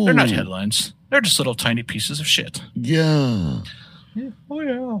 Ooh. They're not headlines. They're just little tiny pieces of shit. Yeah. Oh,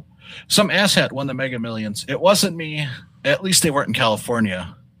 yeah. Some asshat won the Mega Millions. It wasn't me. At least they weren't in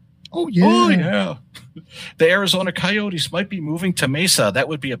California. Oh, yeah. Oh, yeah. The Arizona Coyotes might be moving to Mesa. That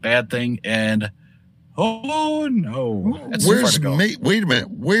would be a bad thing. And, oh, no. That's Where's too far to go. Wait a minute.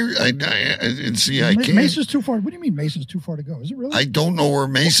 Where? I can't. Mesa's too far. What do you mean Mesa's too far to go? Is it really? I don't know where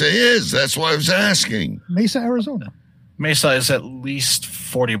Mesa is. That's why I was asking. Mesa, Arizona. Mesa is at least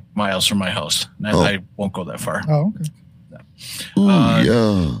 40 miles from my house. And I won't go that far. Oh, okay.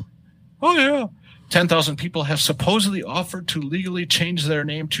 Yeah. Oh, yeah. 10,000 people have supposedly offered to legally change their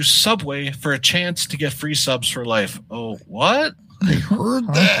name to Subway for a chance to get free subs for life. Oh, what? I heard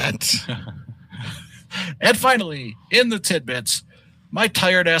that. And finally, in the tidbits, my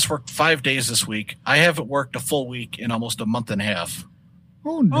tired ass worked 5 days this week. I haven't worked a full week in almost a month and a half.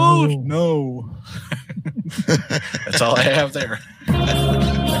 Oh, no. Oh, no. That's all I have there.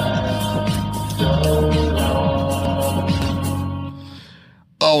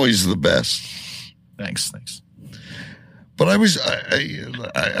 Always the best. Thanks. But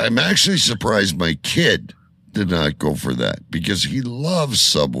I'm actually surprised my kid did not go for that because he loves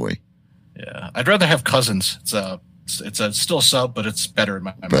Subway. Yeah, I'd rather have Cousins. It's a still sub, but it's better in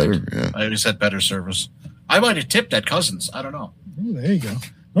my mind. Better, yeah. I always had better service. I might have tipped at Cousins. I don't know. Oh, there you go.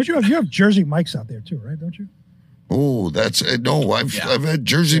 Don't you have Jersey Mike's out there too, right? Don't you? Oh, that's no. I've had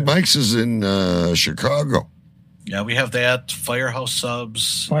Jersey Mike's in Chicago. Yeah, we have that. Firehouse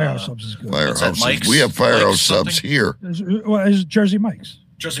subs. Firehouse subs is good. Firehouse Mike's? We have Firehouse Mike's subs here. Is Jersey Mike's?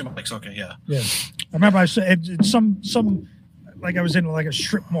 Jersey Mike's, okay, yeah. Yeah, I remember I said it's some like I was in like a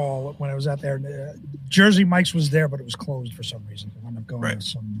strip mall when I was out there. And, Jersey Mike's was there, but it was closed for some reason. I ended up going to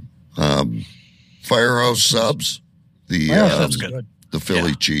some Firehouse subs. Firehouse subs is good. The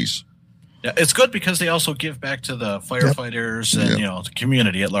Philly cheese. Yeah, it's good because they also give back to the firefighters and the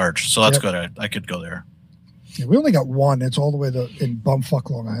community at large. So that's good. I could go there. Yeah, we only got one. It's all the way in bumfuck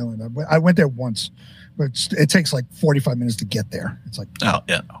Long Island. I went there once, but it takes like 45 minutes to get there. It's like no.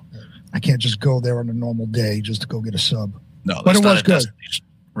 I can't just go there on a normal day just to go get a sub. No, but it was good.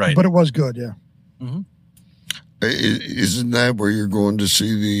 Right, but it was good. Yeah. Mm-hmm. Isn't that where you're going to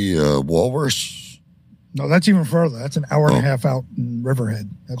see the walrus? No, that's even further. That's an hour and a half out in Riverhead.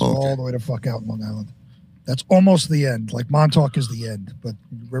 That's all the way to fuck out in Long Island. That's almost the end. Like Montauk is the end, but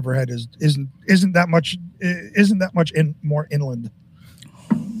Riverhead isn't that much more inland.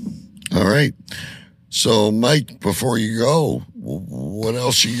 All right. So, Mike, before you go, what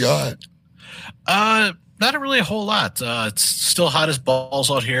else you got? Not really a whole lot. It's still hot as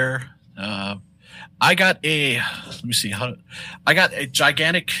balls out here. I got a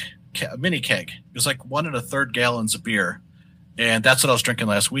gigantic mini keg. It was like 1 1/3 gallons of beer, and that's what I was drinking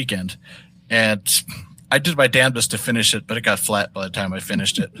last weekend. And I did my damnedest to finish it, but it got flat by the time I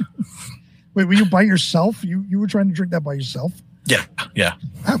finished it. Wait, were you by yourself? You were trying to drink that by yourself? Yeah. Yep.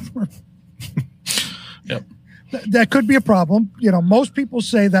 That could be a problem. Most people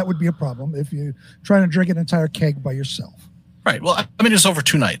say that would be a problem if you're trying to drink an entire keg by yourself. Right. Well, I mean, it's over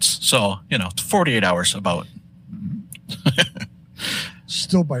 2 nights, so it's 48 hours about.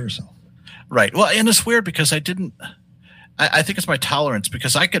 Still by yourself. Right. Well, and it's weird because I think it's my tolerance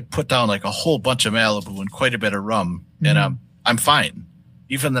because I could put down like a whole bunch of Malibu and quite a bit of rum and I'm fine.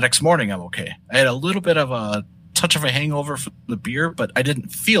 Even the next morning, I'm okay. I had a little bit of a touch of a hangover from the beer, but I didn't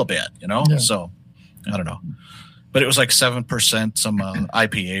feel bad, So I don't know. But it was like 7%, some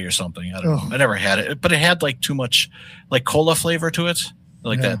IPA or something. I don't know. I never had it, but it had like too much like cola flavor to it,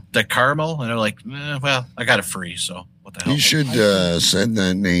 like that caramel. And they're like, well, I got it free, so what the hell? You should send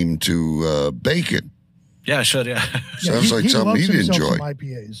that name to Bacon. Yeah, I should. Yeah, sounds like something he'd enjoy.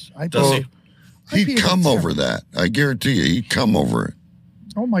 IPAs. Does he? He'd come over that. I guarantee you, he'd come over it.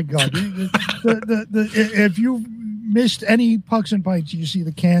 Oh my God! If you missed any Pucks and Pints, you see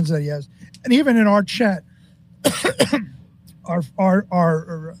the cans that he has, and even in our chat, our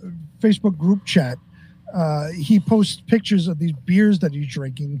Facebook group chat, he posts pictures of these beers that he's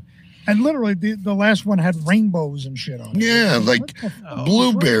drinking, and literally the last one had rainbows and shit on it. Yeah, like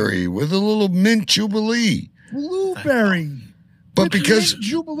blueberry with a little mint jubilee. Blueberry. But because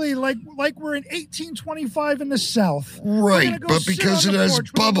Jubilee, like we're in 1825 in the South, right? But because it has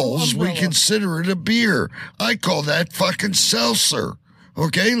bubbles, we consider it a beer. I call that fucking seltzer.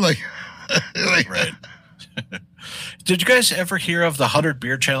 Okay, like right. Did you guys ever hear of the 100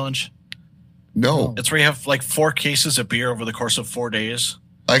 beer challenge? No. It's where you have like 4 cases of beer over the course of 4 days.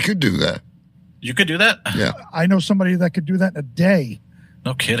 I could do that. You could do that? Yeah. I know somebody that could do that in a day.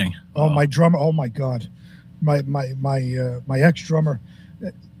 No kidding. Oh, my drummer. Oh my God. My ex drummer.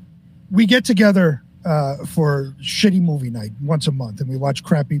 We get together for shitty movie night once a month, and we watch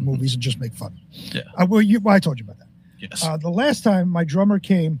crappy movies and just make fun. Yeah. I told you about that. Yes. The last time my drummer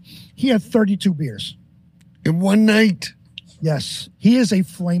came, he had 32 beers in one night. Yes, he is a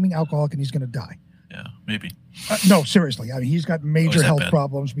flaming alcoholic, and he's going to die. Yeah, maybe. No, seriously. I mean, he's got major health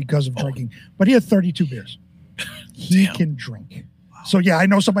problems because of drinking, but he had 32 beers. He can drink. So, yeah, I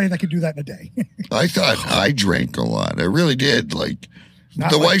know somebody that could do that in a day. I thought I drank a lot. I really did. Like,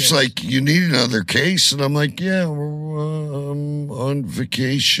 the wife's like, you need another case? And I'm like, yeah, I'm on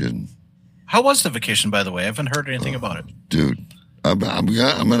vacation. How was the vacation, by the way? I haven't heard anything about it. Dude, I'm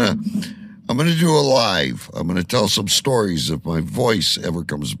gonna do a live. I'm gonna tell some stories if my voice ever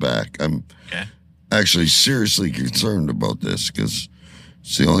comes back. I'm actually seriously concerned about this because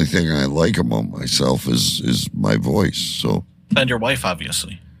it's the only thing I like about myself is my voice. So. And your wife,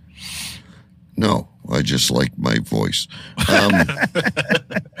 obviously. No, I just like my voice.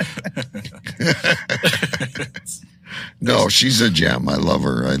 No, she's a gem. I love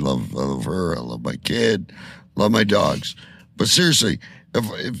her. I love her. I love my kid. Love my dogs. But seriously,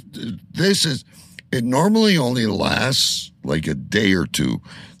 if this is, it normally only lasts like a day or two.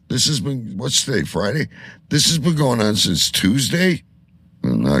 This has been, what's today, Friday? This has been going on since Tuesday.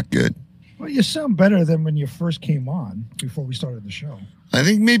 Well, not good. Well, you sound better than when you first came on before we started the show. I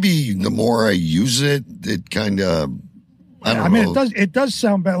think maybe the more I use it, it kind of, I don't know. It does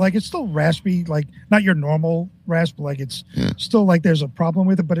sound better. Like it's still raspy, like not your normal rasp. Like it's still like there's a problem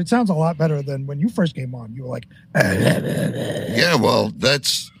with it, but it sounds a lot better than when you first came on. You were like, yeah, well,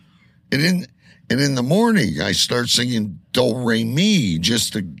 that's, and in the morning I start singing Do Re Mi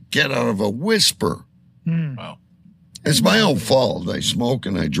just to get out of a whisper. Wow. It's my own fault. I smoke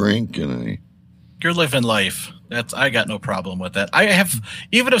and I drink and You're living life. I got no problem with that. I have,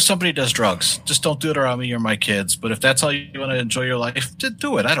 even if somebody does drugs, just don't do it around me or my kids. But if that's how you want to enjoy your life, just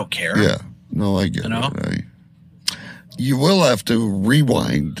do it. I don't care. Yeah. No, I get it. You will have to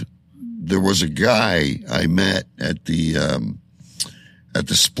rewind. There was a guy I met at the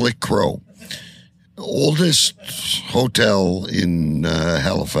Split Crow, oldest hotel in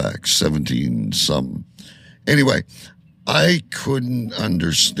Halifax, 17-something. Anyway, I couldn't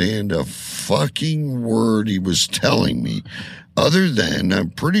understand a fucking word he was telling me other than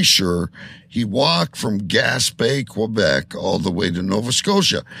I'm pretty sure he walked from Gaspé, Quebec, all the way to Nova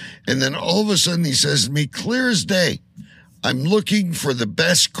Scotia. And then all of a sudden he says to me, clear as day, I'm looking for the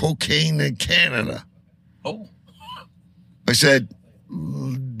best cocaine in Canada. Oh. I said,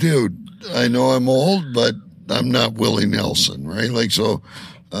 dude, I know I'm old, but I'm not Willie Nelson, right? Like, so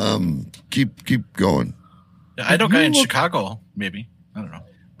keep going. I know a guy in Chicago, maybe. I don't know.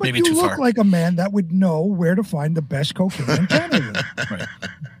 But maybe you too look far. like a man that would know where to find the best cocaine in Canada. Right.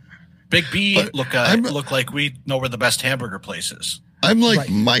 Big B look like we know where the best hamburger place is. I'm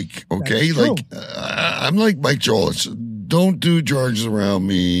like Mike, okay? Like I'm like Mike Jolis. Don't do drugs around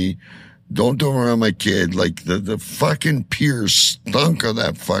me. Don't do them around my kid. Like the fucking peers stunk of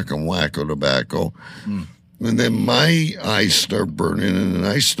that fucking wacko tobacco. And then my eyes start burning and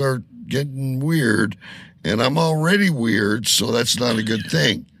I start getting weird. And I'm already weird, so that's not a good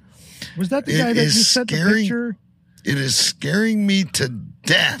thing. Was that the guy that you sent the picture? It is scaring me to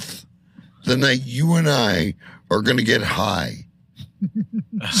death the night you and I are going to get high.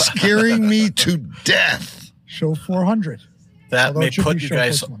 Scaring me to death. Show 400. That may put you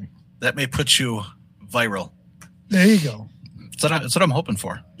guys. That may put you viral. There you go. That's what I'm hoping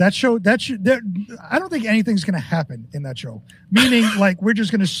for. That show. I don't think anything's going to happen in that show. Meaning, like we're just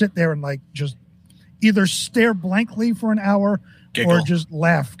going to sit there and like just either stare blankly for an hour Giggle. or just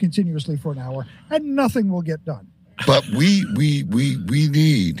laugh continuously for an hour, and nothing will get done. But we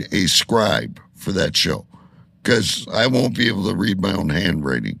need a scribe for that show because I won't be able to read my own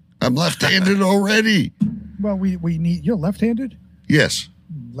handwriting. I'm left-handed already. Well, we need. You're left-handed? Yes.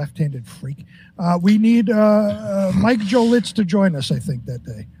 Left-handed freak. We need Mike Jolitz to join us, I think, that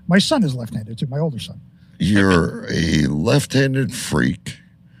day. My son is left-handed, too, my older son. You're a left-handed freak.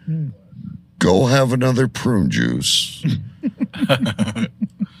 Go have another prune juice.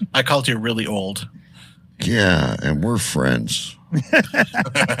 I called you really old. Yeah, and we're friends.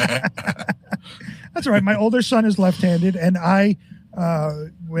 That's all right. My older son is left-handed, and I,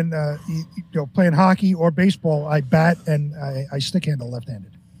 when playing hockey or baseball, I bat and I stick handle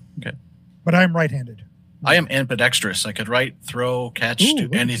left-handed. Okay, but I'm right-handed. I am ambidextrous. I could write, throw, catch, do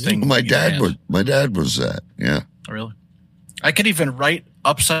anything. My dad was that. Yeah. Oh, really? I could even write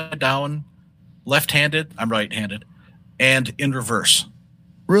upside down, left-handed. I'm right-handed, and in reverse.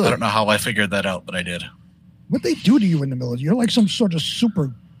 Really? I don't know how I figured that out, but I did. What they do to you in the military? You're like some sort of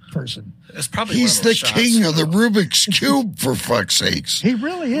super person. It's probably he's the king of the Rubik's Cube, for fuck's sakes. He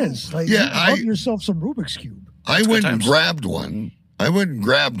really is. Like, yeah, you love yourself some Rubik's Cube. I went and grabbed one.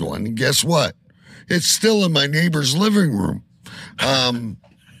 And guess what? It's still in my neighbor's living room.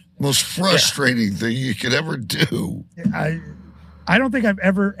 Most frustrating thing you could ever do. I don't think I've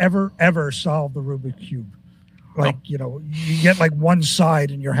ever solved the Rubik's Cube. Like, you get like one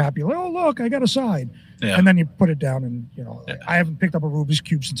side and you're happy. Like, oh, look, I got a side. Yeah. And then you put it down and, I haven't picked up a Rubik's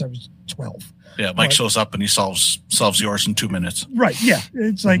Cube since I was 12. Yeah, Mike shows up and he solves yours in 2 minutes. Right, yeah.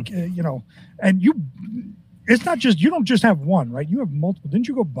 It's like, and it's not just, you don't just have one, right? You have multiple. Didn't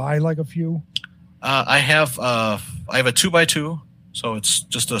you go buy like a few? I have a 2x2, so it's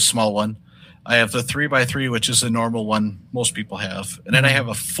just a small one. I have the 3x3, which is a normal one most people have. And then I have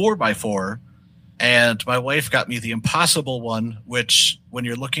a 4x4, and my wife got me the impossible one, which when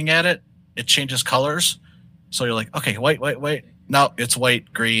you're looking at it, it changes colors. So you're like, okay, wait. No, it's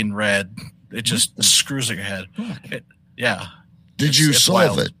white, green, red. It just screws at your head. Yeah. Did you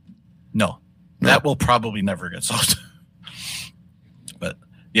solve it? No. That will probably never get solved. But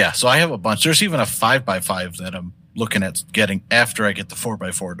yeah, so I have a bunch. There's even a 5x5 that I'm looking at getting after I get the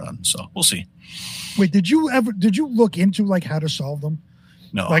 4x4 done. So we'll see. Wait, did you look into like how to solve them?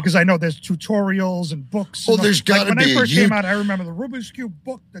 No. Like, because I know there's tutorials and books. Well, there's got to be. When I first came out, I remember the Rubik's Cube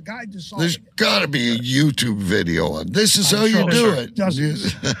book, the guide to solve There's got to be a YouTube video on this is how you do it.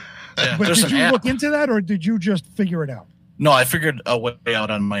 Yeah, but did you look into that, or did you just figure it out? No, I figured a way out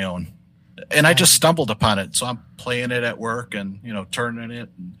on my own. And I just stumbled upon it. So I'm playing it at work and, turning it.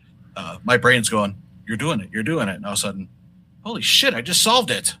 And, my brain's going, you're doing it. And all of a sudden, holy shit, I just solved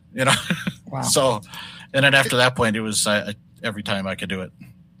it. Wow. So, and then after that point, it was every time I could do it.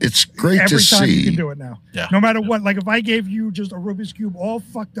 It's great every to time see. You can do it now. Yeah. No matter what. Like if I gave you just a Rubik's Cube all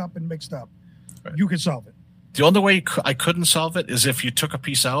fucked up and mixed up, you could solve it. The only way I couldn't solve it is if you took a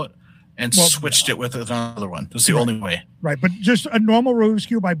piece out and switched it with another one. That's the only way. Right, but just a normal Rubik's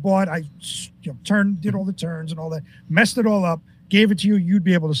Cube I bought, I did all the turns and all that, messed it all up, gave it to you, you'd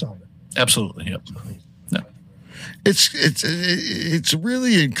be able to solve it. Absolutely, yep. No. It's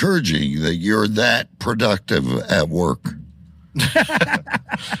really encouraging that you're that productive at work.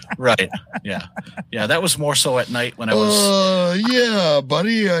 Right, yeah. That was more so at night when I was. Yeah,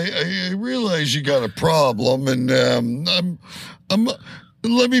 buddy. I realize you got a problem, and I'm.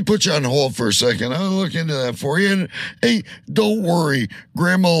 Let me put you on hold for a second. I'll look into that for you. And hey, don't worry,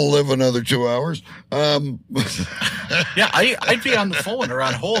 Grandma will live another 2 hours. Yeah, I'd be on the phone or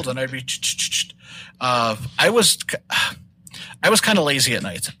on hold, and I'd be. I was kind of lazy at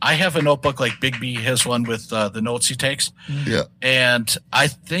night. I have a notebook like Big B has one with the notes he takes. Yeah, and I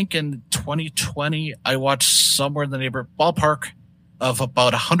think in 2020 I watched somewhere in the neighborhood ballpark of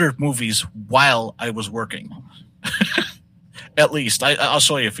about 100 movies while I was working. At least I'll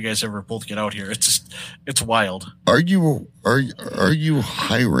show you if you guys ever both get out here. It's wild. Are you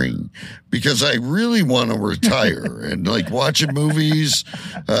hiring? Because I really want to retire and like watching movies,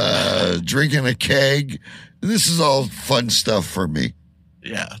 drinking a keg. This is all fun stuff for me.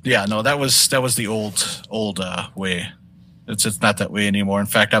 Yeah. No, that was the old way. It's not that way anymore. In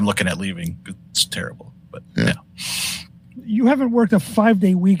fact, I'm looking at leaving. It's terrible. But yeah. You haven't worked a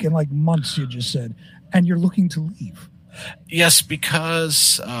 5-day week in like months. You just said, and you're looking to leave. Yes,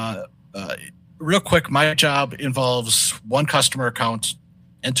 because real quick, my job involves one customer account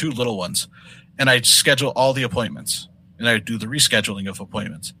and 2 little ones, and I schedule all the appointments, and I do the rescheduling of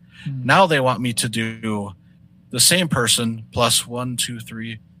appointments. Now they want me to do the same person plus 1, 2,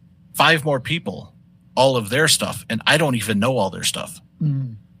 3, 5 more people, all of their stuff, and I don't even know all their stuff.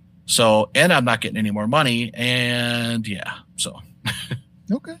 So, and I'm not getting any more money, and so.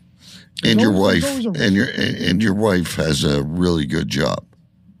 Okay. And your wife your wife has a really good job.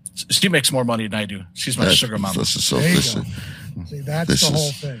 She makes more money than I do. She's my sugar mama. See, that's the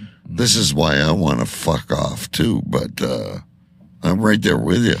whole thing. This is why I want to fuck off too, but I'm right there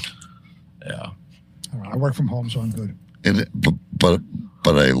with you. Yeah. I work from home, so I'm good. And but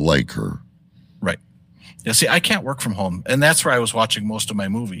I like her. Right. Yeah. See, I can't work from home, and that's where I was watching most of my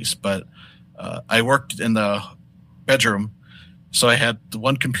movies. But I worked in the bedroom. So I had the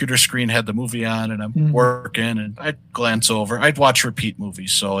one computer screen had the movie on, and I'm working, and I'd glance over. I'd watch repeat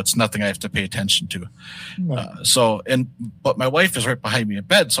movies, so it's nothing I have to pay attention to. But my wife is right behind me in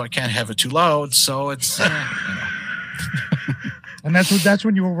bed, so I can't have it too loud. So it's, And that's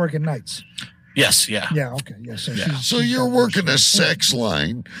when you were working nights. Yes, yeah. Yeah, okay. Yes. So you're working a sex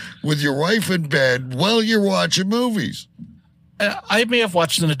line with your wife in bed while you're watching movies. I may have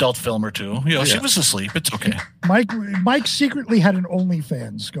watched an adult film or two. She was asleep. It's okay. Mike secretly had an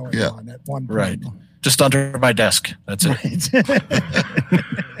OnlyFans going on at one point. Right. Just under my desk. That's it.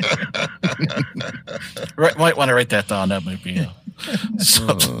 Right. Might want to write that down. That might be.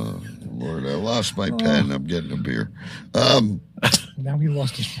 Lord, I lost my pen. I'm getting a beer. Now he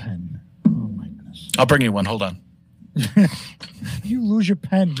lost his pen. Oh my goodness! I'll bring you one. Hold on. You lose your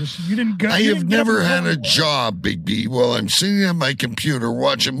pen. You didn't go. I have never had a job, Big B, while I'm sitting on my computer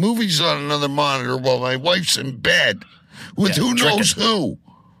watching movies on another monitor while my wife's in bed with who knows who.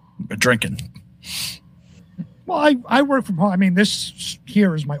 Drinking. Well, I work from home. I mean, this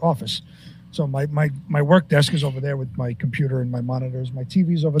here is my office. So my work desk is over there with my computer and my monitors. My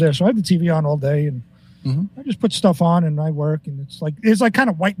TV's over there. So I have the TV on all day, and I just put stuff on and I work. And it's like kind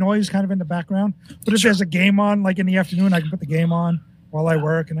of white noise kind of in the background. But if there's a game on, like in the afternoon, I can put the game on while I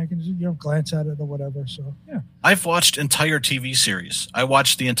work, and I can just, glance at it or whatever. So yeah. I've watched entire TV series. I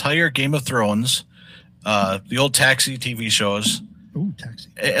watched the entire Game of Thrones, the old Taxi TV shows. Ooh, Taxi.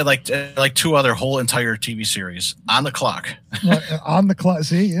 And like two other whole entire TV series on the clock. On the clock.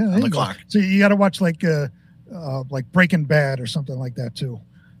 See, yeah. On the clock. So you got to watch like Breaking Bad or something like that too.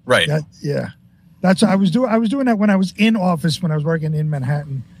 Right. That's I was doing that when I was in office, when I was working in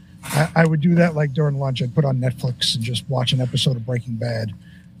Manhattan. I would do that like during lunch. I'd put on Netflix and just watch an episode of Breaking Bad,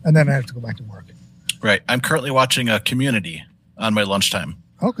 and then I have to go back to work. Right. I'm currently watching Community on my lunchtime.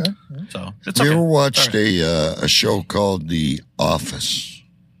 Okay. So it's you ever watched a show called The Office?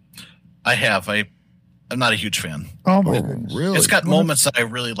 I have. I'm not a huge fan. Oh my goodness! Really? It's got moments that I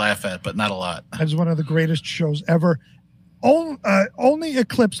really laugh at, but not a lot. It's one of the greatest shows ever. Only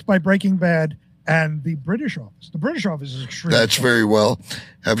eclipsed by Breaking Bad and The British Office. The British Office is extreme. That's very well.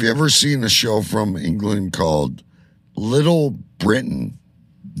 Have you ever seen a show from England called Little Britain?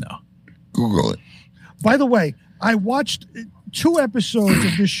 No. Google it. By the way, I watched 2 episodes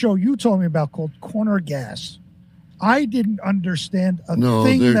of this show you told me about called Corner Gas. I didn't understand a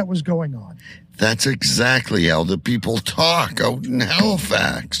thing that was going on. That's exactly how the people talk out in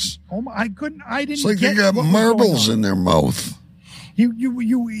Halifax. Oh my, I didn't It's like get they got marbles in their mouth.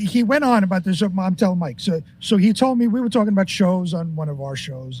 He went on about this. I'm telling Mike. So he told me, we were talking about shows on one of our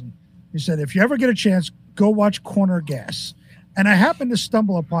shows, and he said, if you ever get a chance, go watch Corner Gas. And I happened to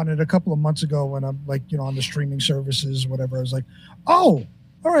stumble upon it a couple of months ago when I'm on the streaming services, whatever. I was like, oh,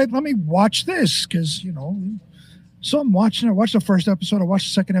 all right, let me watch this. Cause so I'm watching, I watched the first episode. I watched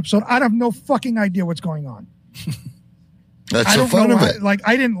the second episode. I have no fucking idea what's going on. That's the fun of it.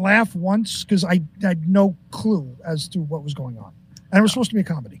 I didn't laugh once because I had no clue as to what was going on. And it was supposed to be a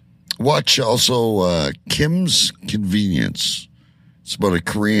comedy. Watch also Kim's Convenience. It's about a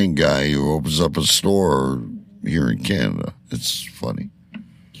Korean guy who opens up a store here in Canada. It's funny.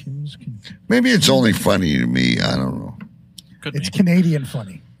 Maybe it's only funny to me. I don't know. It's Canadian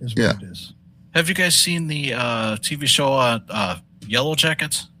funny is what it is. Have you guys seen the TV show Yellow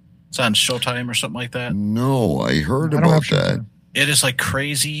Jackets? It's on Showtime or something like that. No, I heard about that. It is like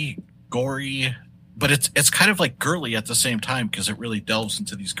crazy, gory, but it's kind of like girly at the same time because it really delves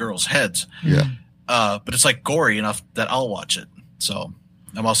into these girls' heads. Yeah. But it's like gory enough that I'll watch it. So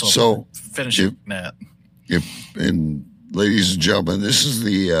I'm also finishing that. And ladies and gentlemen, this is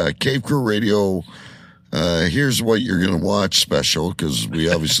the Cave Crew Radio. Here's what you're going to watch special, because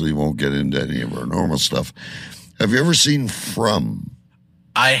we obviously won't get into any of our normal stuff. Have you ever seen From?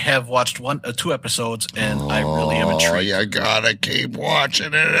 I have watched 2 episodes, and I really am intrigued. You gotta keep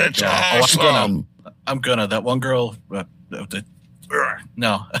watching it. It's awesome. I'm gonna. That one girl.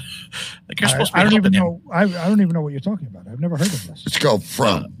 No, like you're supposed to be. I don't even know. I don't even know what you're talking about. I've never heard of this. It's called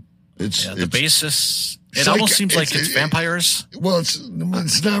From. The basis. It almost seems like it's vampires. Well,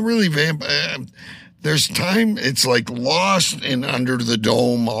 it's not really vampire. There's time. It's like Lost and Under the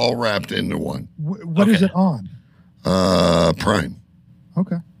Dome, all wrapped into one. What is it on? Prime.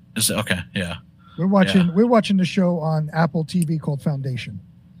 Okay. Is it okay? Yeah. We're watching the show on Apple TV called Foundation.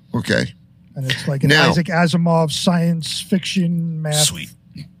 Okay. And it's like an Isaac Asimov science fiction math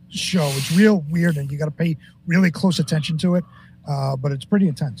show. It's real weird, and you got to pay really close attention to it. But it's pretty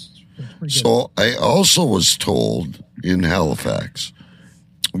intense. It's pretty good. So I also was told in Halifax,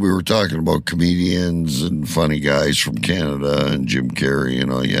 we were talking about comedians and funny guys from Canada and Jim Carrey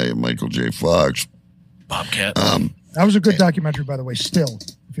and Michael J. Fox. Bobcat. That was a good documentary, by the way. Still,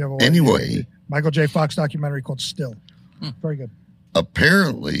 if you ever watched Anyway, Michael J. Fox documentary called Still. Very good.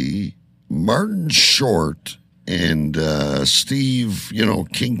 Apparently, Martin Short and Steve,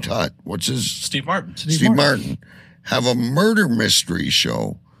 King Tut, what's his? Steve Martin. Steve Martin have a murder mystery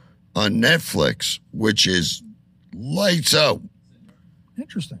show on Netflix, which is lights out.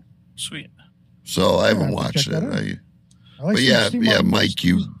 Interesting. Sweet. So I haven't watched it. But Mike,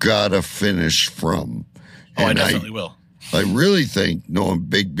 you gotta finish From. Oh, I definitely will. I really think knowing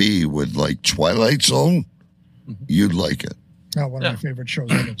Big B with like Twilight Zone, you'd like it. Oh, one of my favorite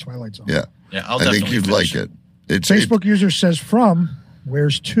shows ever, Twilight Zone. Yeah. Yeah, I think you'd like it. Facebook user says From,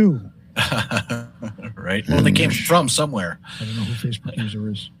 where's 2? Right. Well, they came from somewhere. I don't know who Facebook user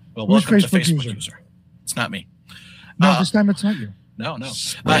is. Well, Who's welcome to Facebook user. It's not me. No, this time it's not you. No.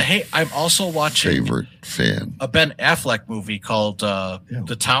 Hey, I'm also watching favorite fan. A Ben Affleck movie called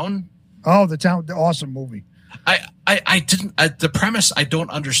The Town. Oh, The Town, the awesome movie. I didn't. The premise I don't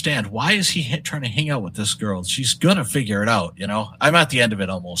understand. Why is he trying to hang out with this girl? She's gonna figure it out. I'm at the end of it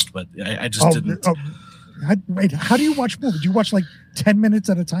almost, but I just didn't. Wait, how do you watch movies? Do you watch like 10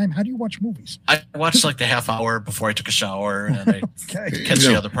 minutes at a time? How do you watch movies? I watched like the half hour before I took a shower, and I catch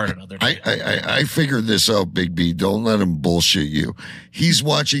the other part another day. I figured this out, Big B. Don't let him bullshit you. He's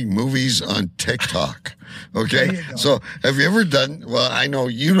watching movies on TikTok. Okay, so have you ever done? Well, I know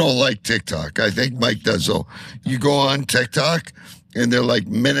you don't like TikTok. I think Mike does. So you go on TikTok, and they're like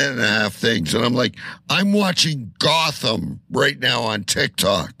minute and a half things, and I'm like, I'm watching Gotham right now on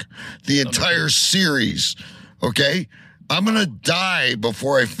TikTok, the entire series. Okay, I'm gonna die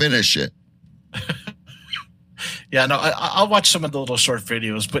before I finish it. Yeah, no, I'll watch some of the little short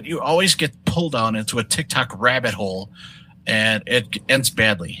videos, but you always get pulled down into a TikTok rabbit hole, and it ends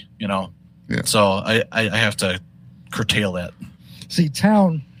badly. Yeah. So I have to curtail that. See,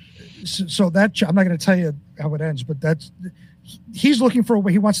 Town. So that I'm not going to tell you how it ends, but he's looking for a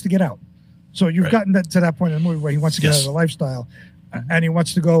way. He wants to get out. So you've gotten to that point in the movie where he wants to get out of the lifestyle, and he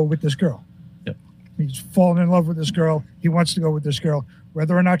wants to go with this girl. Yep. He's fallen in love with this girl. He wants to go with this girl.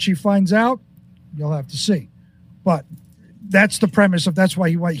 Whether or not she finds out, you'll have to see. But that's the premise of that's why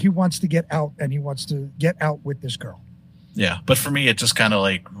he wants to get out, and he wants to get out with this girl. Yeah, but for me, it just kind of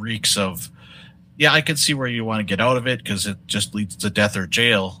like reeks of. Yeah, I can see where you want to get out of it because it just leads to death or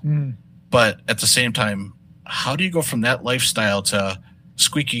jail. But at the same time, how do you go from that lifestyle to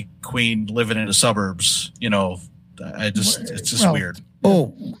squeaky queen living in the suburbs? It's just weird.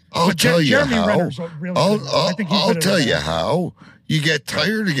 Oh, I'll tell you how. I'll tell you how. You get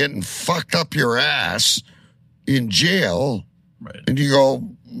tired of getting fucked up your ass in jail, right? And you go,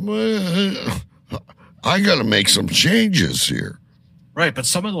 I got to make some changes here. Right, but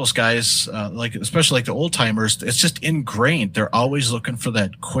some of those guys, especially like the old timers, it's just ingrained. They're always looking for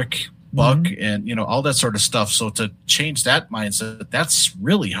that quick buck and all that sort of stuff. So to change that mindset, that's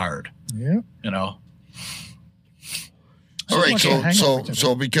really hard. Yeah. All right,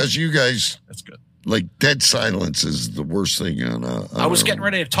 so because you guys, that's good. Like dead silence is the worst thing on I was getting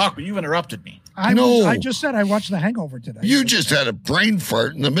ready to talk, but you interrupted me. I just said I watched The Hangover today. You just had a brain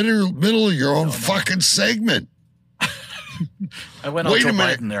fart in the middle of your own fucking segment. I went on Joe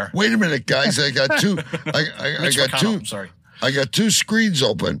Biden there. Wait a minute, guys. I got two. I got two. I'm sorry. I got two screens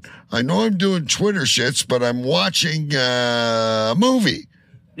open. I know I'm doing Twitter shits, but I'm watching a movie.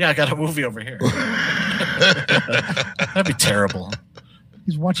 Yeah, I got a movie over here. That'd be terrible.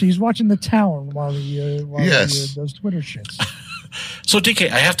 He's watching The Town while he does Twitter shits. So DK,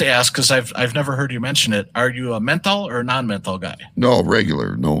 I have to ask because I've never heard you mention it. Are you a menthol or a non-menthol guy? No,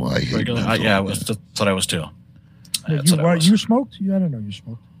 regular. No, I hate regular. That's what I was too. You smoked? I don't know you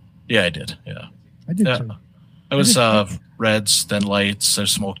smoked. Yeah, I did. Yeah, I did too. I was Reds, then Lights. I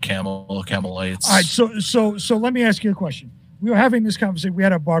smoked Camel Lights. All right, so let me ask you a question. We were having this conversation. We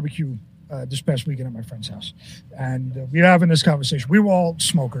had a barbecue this past weekend at my friend's house, and we were having this conversation. We were all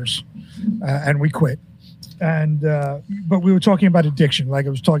smokers, and we quit. And but we were talking about addiction, like I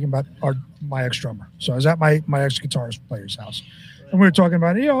was talking about my ex drummer. So I was at my ex guitarist player's house. And we were talking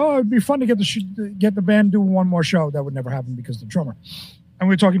about, it'd be fun to get the band doing one more show. That would never happen because of the drummer. And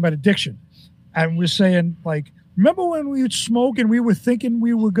we were talking about addiction. And we're saying, like, remember when we would smoke and we were thinking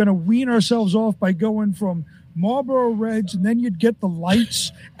we were going to wean ourselves off by going from Marlboro Reds, and then you'd get the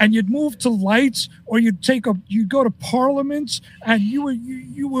Lights, and you'd move to Lights, or you'd go to Parliaments, and you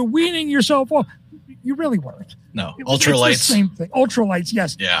were weaning yourself off. You really weren't. No, Ultra Lights. The same thing. Ultra Lights,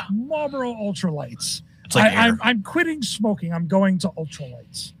 yes. Yeah. Marlboro Ultra Lights. Like I'm quitting smoking. I'm going to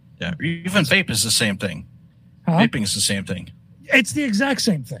ultralights. Yeah, even vape is the same thing. Huh? Vaping is the same thing. It's the exact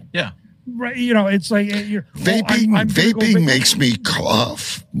same thing. Yeah, right. It's like vaping makes me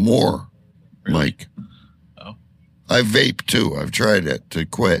cough more, Mike. Oh, I vape too. I've tried it to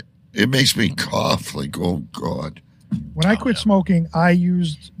quit. It makes me cough like, oh God. When I quit smoking, I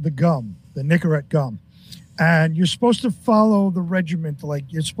used the gum, the Nicorette gum. And you're supposed to follow the regiment, like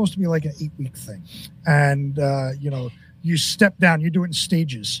it's supposed to be like an 8-week thing. And, you step down, you do it in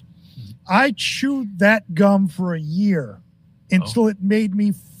stages. I chewed that gum for a year until it made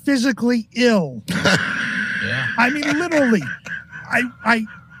me physically ill. Yeah. I mean, literally, I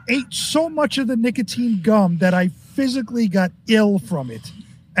ate so much of the nicotine gum that I physically got ill from it.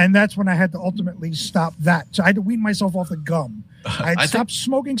 And that's when I had to ultimately stop that. So I had to wean myself off the gum. I had stopped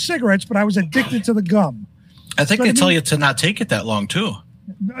smoking cigarettes, but I was addicted to the gum. I think they tell you to not take it that long, too.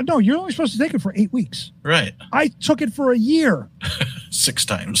 No, you're only supposed to take it for 8 weeks. Right. I took it for a year. 6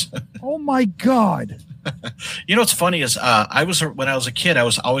 times. Oh, my God. You know what's funny is when I was a kid, I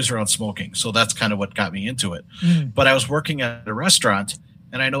was always around smoking. So that's kind of what got me into it. But I was working at a restaurant,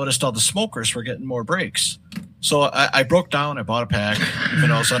 and I noticed all the smokers were getting more breaks. So I broke down. I bought a pack, even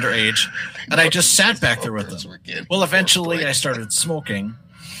though I was underage, and I just sat back there with them. Well, eventually I started smoking,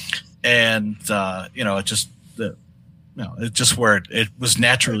 and it's just where it was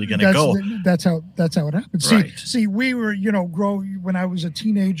naturally going to go. That's how it happens. Right. See, we were when I was a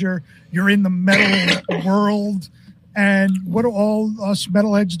teenager. You're in the metal world, and what do all us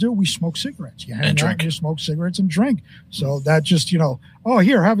metalheads do? We smoke cigarettes. You hang out, you smoke cigarettes and drink. So that just here,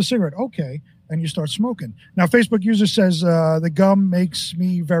 have a cigarette. Okay. And you start smoking. Now, Facebook user says the gum makes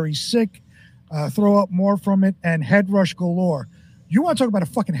me very sick, throw up more from it, and head rush galore. You want to talk about a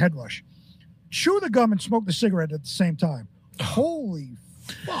fucking head rush? Chew the gum and smoke the cigarette at the same time. Holy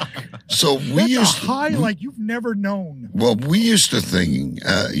fuck! So That's a high like you've never known. Well, we used to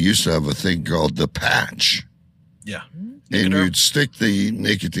have a thing called the patch. Yeah, and you'd stick the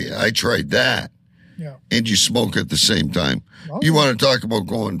nicotine. I tried that. Yeah. And you smoke at the same time. Oh. You want to talk about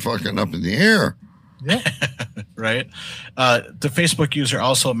going fucking up in the air. Yeah. Right. The Facebook user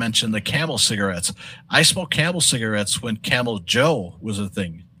also mentioned the Camel cigarettes. I smoked Camel cigarettes when Camel Joe was a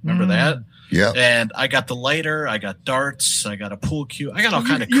thing. Remember that? Yeah. And I got the lighter. I got darts. I got a pool cue. I got all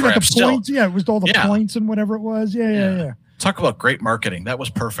kind of you crap got the still. points. Yeah, it was all the points and whatever it was. Yeah. Talk about great marketing. That was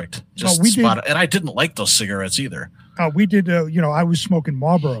perfect. Just did. And I didn't like those cigarettes either. We did, I was smoking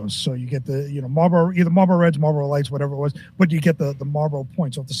Marlboros. So you get the, Marlboro, either Marlboro Reds, Marlboro Lights, whatever it was, but you get the Marlboro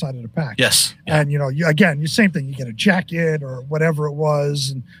points off the side of the pack. Yes. Yeah. And, you same thing. You get a jacket or whatever it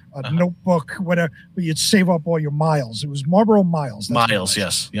was and a notebook, whatever, but you'd save up all your miles. It was Marlboro miles. Miles,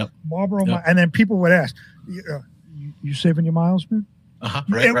 yes. Yep. Marlboro miles. And then people would ask, you saving your miles, man?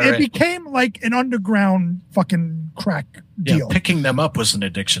 It became like an underground fucking crack deal. Yeah, picking them up was an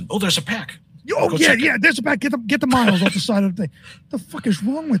addiction. Oh, there's a pack. Oh, yeah. There's a pack. Get the miles off the side of the thing. What the fuck is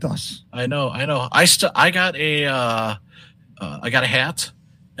wrong with us? I know. I got a hat,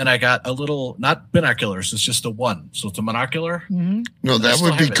 and I got a little, not binoculars. It's just a one. So it's a monocular. Mm-hmm. No, that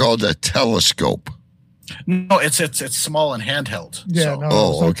would be called a telescope. No, it's small and handheld. Yeah, so.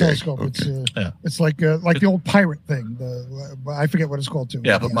 No, okay. Telescope. Okay. It's like the old pirate thing. I forget what it's called too.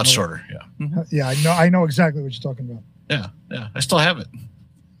 Yeah, but much shorter. Yeah. Mm-hmm. Yeah, I know exactly what you're talking about. Yeah. I still have it.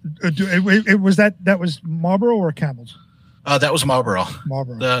 It was that was Marlboro or Camels? That was Marlboro.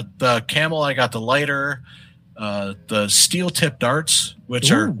 Marlboro. The Camel, I got the lighter, the steel tip darts,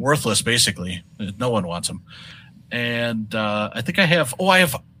 which are worthless basically. No one wants them. And I think I have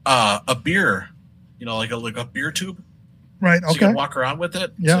a beer. Like a beer tube. Right. So Okay. you can walk around with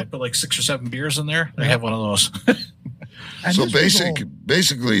it. Yeah. So I put like 6 or 7 beers in there. I have one of those. So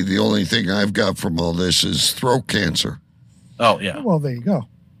basically, the only thing I've got from all this is throat cancer. Oh yeah. Well, there you go.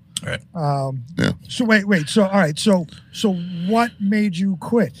 All right. Yeah. So wait. So all right. So what made you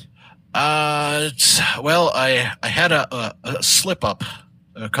quit? Well, I had a slip up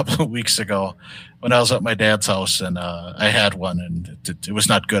a couple of weeks ago when I was at my dad's house, and I had one, and it was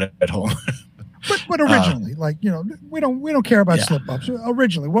not good at home. But originally, we don't care about slip ups.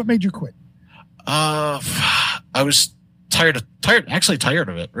 Originally, what made you quit? I was tired of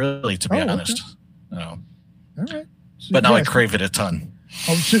it, really, to be honest. Okay. All right. So, but now I crave it a ton.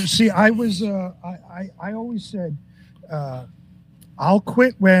 Oh, so see, I was I always said I'll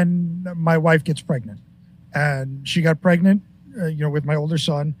quit when my wife gets pregnant, and she got pregnant, with my older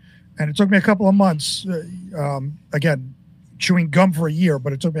son, and it took me a couple of months. Again, chewing gum for a year,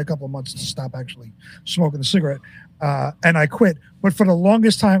 but it took me a couple of months to stop actually smoking the cigarette, and I quit. But for the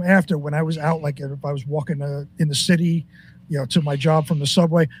longest time after, when I was out, like if I was walking in the city, to my job from the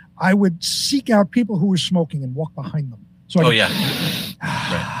subway, I would seek out people who were smoking and walk behind them. So right.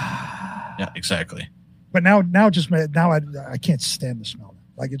 Yeah, exactly. But now I can't stand the smell.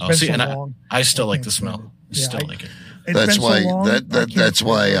 Like it's been so long. I still like the smell. I still like it. That's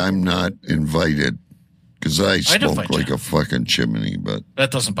why I'm not invited Because I smoke fight like you. a fucking chimney, but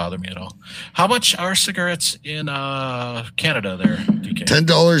That doesn't bother me at all. How much are cigarettes in Canada there, DK?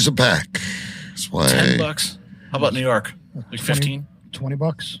 $10 a pack. That's why. $10. How about New York? Like 15?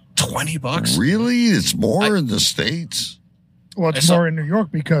 $20. $20? Really? It's more in the States? Well, it's more in New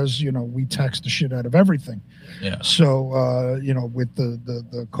York because, we tax the shit out of everything. Yeah. So, with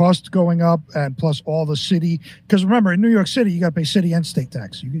the cost going up and plus all the city, because remember, in New York City, you got to pay city and state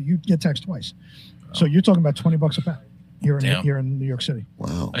tax. You get taxed twice. So you're talking about $20 a pack here in New York City.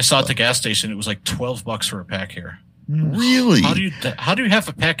 Wow. I saw at the gas station, it was like $12 for a pack here. Really? How do you have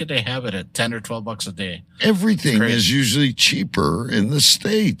a pack a day have it at $10 or $12 a day? Everything is usually cheaper in the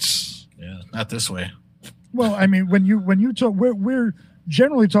States. Yeah, not this way. Well, I mean, when you talk, we're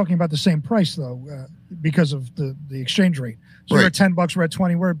generally talking about the same price though, because of the exchange rate. So we're at $10, we're at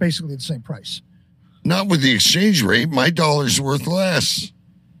 20. We're basically the same price. Not with the exchange rate. My dollar's worth less.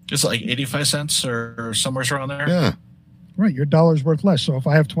 Just like 85 cents or somewhere around there. Yeah. Right, your dollar's worth less. So if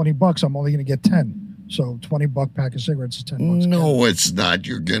I have $20, I'm only going to get 10. So $20 pack of cigarettes is $10. No, it's not.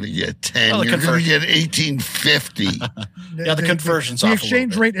 You're going to get 10. You're going to get $18.50. Yeah, the conversion's off. The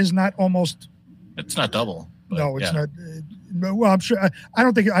exchange rate is not almost. It's not double. No, it's not. Well, I'm sure. I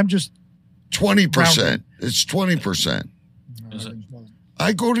don't think. I'm just 20%. It's 20%. Is it?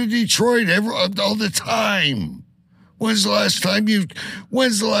 I go to Detroit all the time. When's the last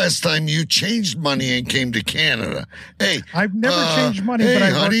time you changed money and came to Canada? Hey, I've never changed money, hey, but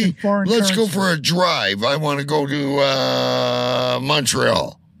I honey, worked in foreign let's currency. go for a drive. I want to go to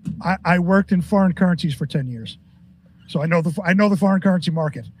Montreal. I worked in foreign currencies for 10 years, so I know the foreign currency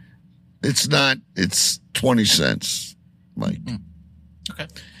market. It's not. It's 20 cents, Mike. Okay.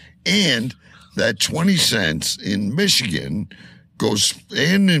 And that 20 cents in Michigan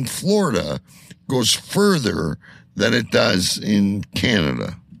and in Florida goes further than it does in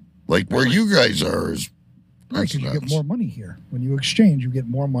Canada. Like where you guys are is Right, because you get more money here. When you exchange, you get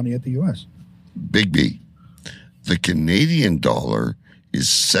more money at the U.S. Big B. The Canadian dollar is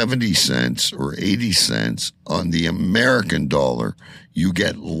 70 cents or 80 cents. On the American dollar, you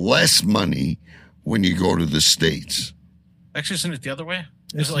get less money when you go to the States. Actually, isn't it the other way?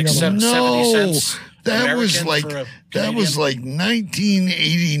 It's Is it like the other 70 cents? That was American like for a that was like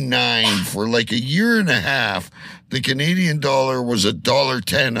 1989 for like a year and a half. The Canadian dollar was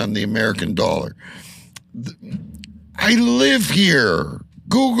 $1.10 on the American dollar. I live here.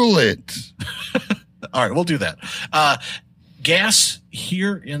 Google it. All right, we'll do that. Gas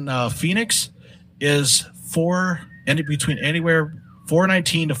here in Phoenix is anywhere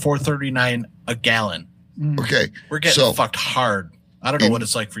 $4.19 to $4.39 a gallon. Okay, We're getting fucked hard. I don't know what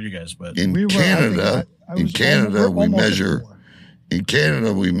it's like for you guys, but in Canada, we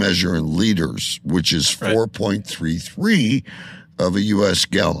measure in liters, which is 4.33 of a U.S.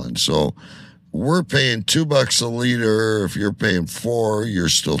 gallon. So we're paying $2 a liter. If you're paying $4, you're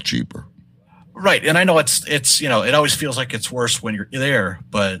still cheaper. Right, and I know it's it always feels like it's worse when you're there,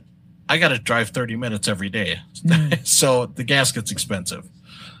 but I got to drive 30 minutes every day, so the gas gets expensive.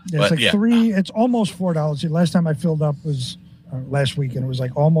 Yeah, it's it's almost $4. The last time I filled up was last week, and it was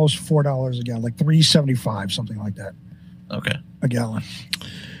like almost $4 a gallon, like $3.75, something like that. Okay, a gallon.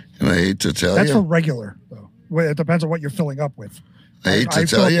 And I hate to tell that's you, for regular though. Well, it depends on what you're filling up with. I hate to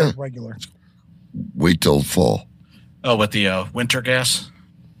tell you, regular. Wait till fall. Oh, with the winter gas?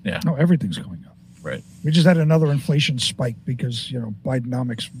 Yeah. No, everything's going up. Right. We just had another inflation spike because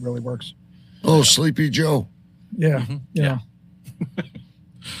Bidenomics really works. Oh, Sleepy Joe. Yeah, yeah.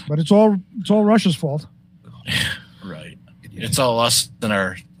 But it's all Russia's fault. Right. It's all us and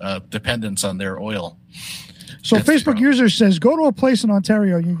our dependence on their oil. So Facebook user says, go to a place in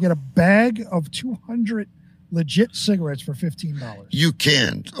Ontario, you can get a bag of 200 legit cigarettes for $15. You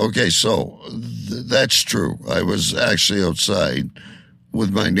can. Okay, so that's true. I was actually outside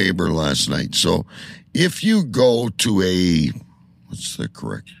with my neighbor last night. So if you go to what's the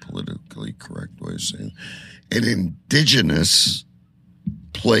politically correct way of saying it? An indigenous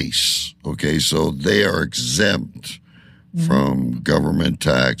place, okay, so they are exempt from government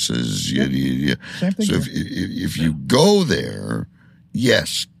taxes. Same thing so if you go there,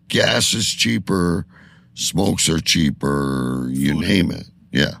 yes, gas is cheaper, smokes are cheaper, you name it.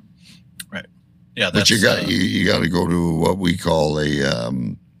 Yeah. Right. Yeah, but you got to go to what we call a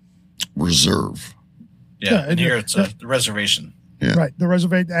reserve. Yeah, and here it's the reservation. Yeah. Right, the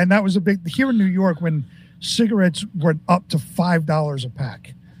reservation, and that was a big here in New York when cigarettes were up to $5 a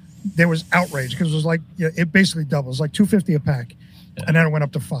pack. There was outrage because it was like it basically doubled. It was like $2.50 a pack, and then it went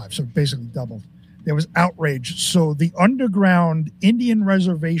up to $5, so it basically doubled. There was outrage. So the underground Indian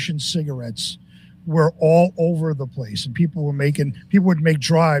reservation cigarettes were all over the place, and people would make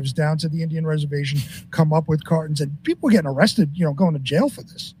drives down to the Indian reservation, come up with cartons, and people were getting arrested, going to jail for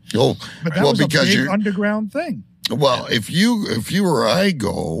this. Oh, but that was a big underground thing. Well, if you or I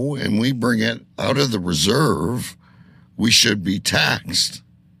go and we bring it out of the reserve, we should be taxed.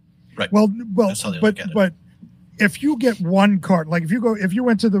 Right. Well, but if you get one carton, like if you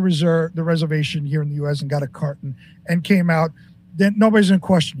went to the reservation here in the U.S. and got a carton and came out, then nobody's going to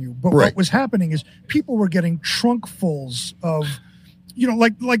question you. But what was happening is people were getting trunkfuls of,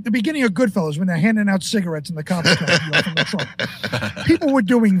 like the beginning of Goodfellas when they're handing out cigarettes in the cops come, from the trunk. People were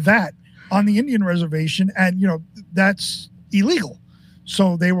doing that on the Indian reservation, and that's illegal.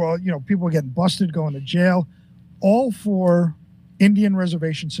 So they were, people were getting busted, going to jail, all for Indian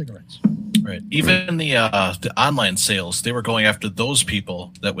reservation cigarettes. Right. Even the online sales, they were going after those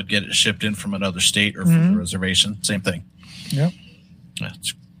people that would get it shipped in from another state or from the reservation. Same thing. Yep.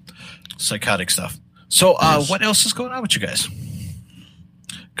 It's psychotic stuff. So what else is going on with you guys?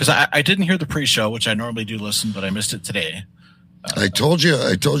 Because I didn't hear the pre-show, which I normally do listen, but I missed it today. I told you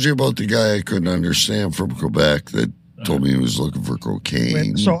about the guy I couldn't understand from Quebec that told me he was looking for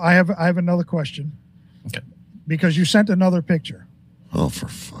cocaine. So I have another question. Okay. Because you sent another picture. Oh, for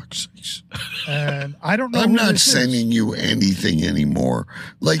fuck's sakes. And I don't know. I'm not sending you anything anymore.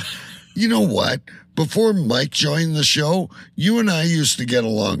 Like, you know what? Before Mike joined the show, you and I used to get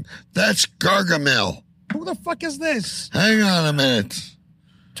along. That's Gargamel. Who the fuck is this? Hang on a minute.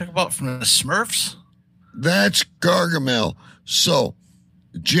 Talk about from the Smurfs? That's Gargamel. So,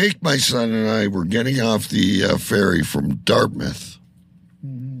 Jake, my son, and I were getting off the ferry from Dartmouth.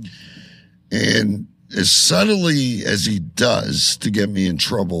 Mm-hmm. And as subtly as he does to get me in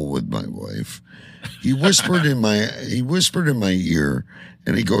trouble with my wife, he whispered in my ear,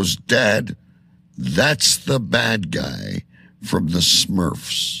 and he goes, "Dad, that's the bad guy from the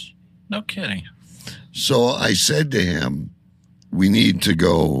Smurfs." No kidding. So I said to him, "We need to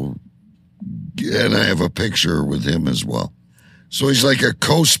go," and I have a picture with him as well. So he's like a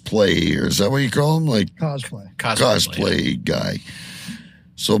cosplay, or is that what you call him? Like cosplay guy.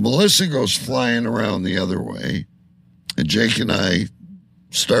 So Melissa goes flying around the other way, and Jake and I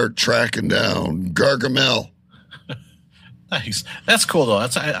start tracking down Gargamel. Nice. That's cool, though.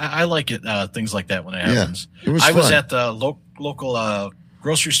 I like it. Things like that when it happens. Yeah, it was I fun. was at the local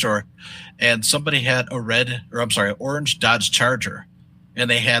grocery store, and somebody had orange Dodge Charger, and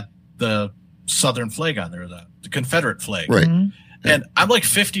they had the Southern flag on there, the Confederate flag. Right. Mm-hmm. And I'm like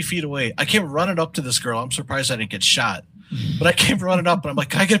 50 feet away. I came running up to this girl. I'm surprised I didn't get shot. But I came running up, and I'm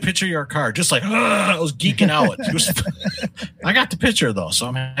like, "Can I get a picture of your car?" Just like, I was geeking out. I got the picture, though, so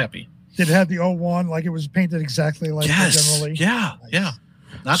I'm happy. Did it have the 01, like it was painted exactly like generally? Yeah, nice. Yeah.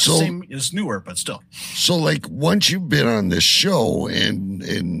 Not the same as newer, but still. So, like, once you've been on this show,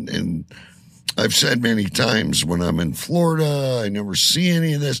 and I've said many times when I'm in Florida, I never see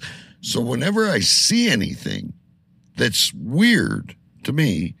any of this. So whenever I see anything that's weird to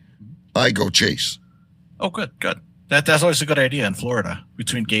me, I go chase. Oh, good. That's always a good idea in Florida,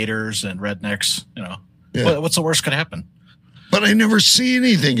 between gators and rednecks. What's the worst could happen? But I never see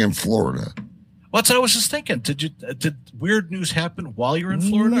anything in Florida. Well, that's what I was just thinking. Did weird news happen while you were in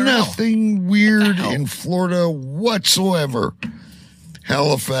Florida? Nothing weird in Florida whatsoever.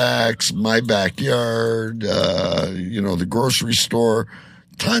 Halifax, my backyard, the grocery store,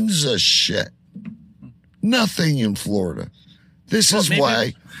 tons of shit. Nothing in Florida. This is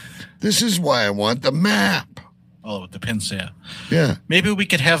why I want the map. Oh, with the pins, yeah. Yeah. Maybe we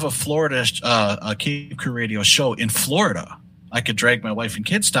could have a Florida Cape Crew Radio show in Florida. I could drag my wife and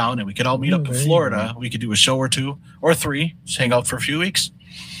kids down, and we could all meet up in Florida. We could do a show or two or three, just hang out for a few weeks.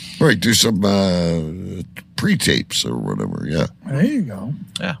 Right, do some pre-tapes or whatever, yeah. There you go.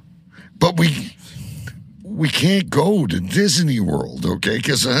 Yeah. But we can't go to Disney World, okay?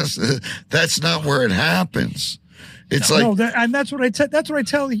 Because that's not where it happens. It's that's what I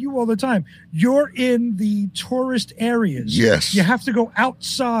tell you all the time. You're in the tourist areas. Yes. You have to go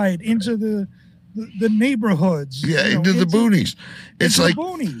outside into the neighborhoods. Yeah, into the boonies. It's like the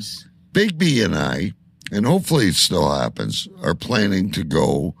boonies. Big B and I, and hopefully it still happens, are planning to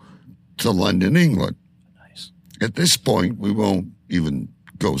go to London, England. Nice. At this point, we won't even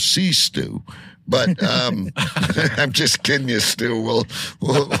go see Stu. But I'm just kidding you, Stu.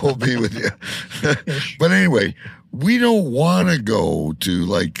 We'll be with you. But anyway, we don't want to go to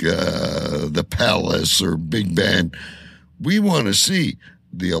like the Palace or Big Ben. We want to see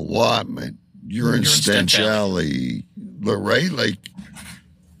the allotment. You're in Stench Alley, right? Like,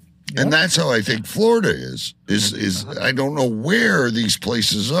 and that's how I think Florida is I don't know where these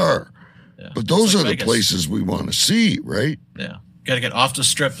places are, but those are the places we want to see, right? Yeah. got to get off the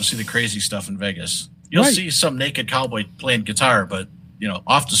strip to see the crazy stuff in Vegas. You'll Right. see some naked cowboy playing guitar, but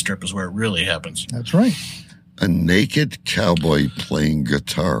off the strip is where it really happens. That's right. A naked cowboy playing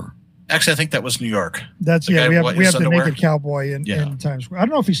guitar. Actually, I think that was New York. That's The guy we have his the underwear. naked cowboy in Times Square. I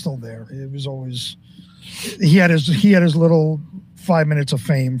don't know if he's still there. It was always he had his little 5 minutes of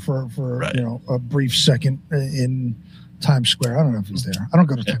fame for a brief second in Times Square. I don't know if he's there. I don't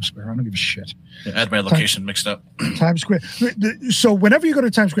go to Times Square. I don't give a shit. I had my location mixed up. Times Square. So whenever you go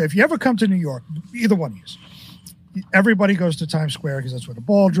to Times Square, if you ever come to New York, either one of you, everybody goes to Times Square because that's where the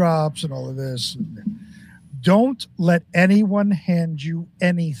ball drops and all of this. Don't let anyone hand you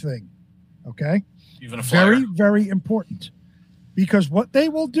anything. Okay? Even a flyer. Very, very important. Because what they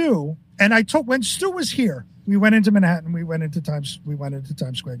will do, and I told when Stu was here, we went into Manhattan, we went into Times Square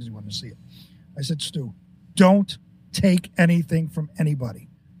because he wanted to see it. I said, Stu, don't take anything from anybody.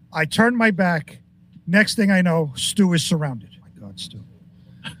 I turned my back. Next thing I know, Stu is surrounded. Oh my God, Stu.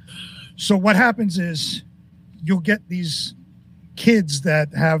 So what happens is you'll get these kids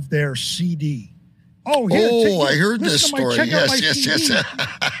that have their CD. Oh, here, I heard this story. Yes.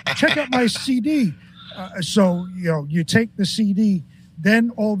 Check out my CD. So, you take the CD, then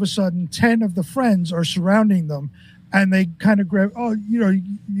all of a sudden 10 of the friends are surrounding them and they kind of grab, you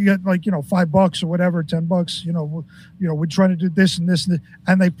get like, $5 or whatever, $10, we're trying to do this and this,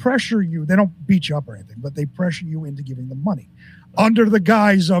 and they pressure you. They don't beat you up or anything, but they pressure you into giving them money under the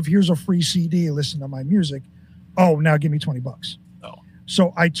guise of here's a free CD, listen to my music. Oh, now give me $20. Oh.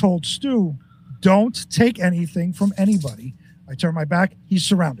 So I told Stu, don't take anything from anybody. I turned my back. He's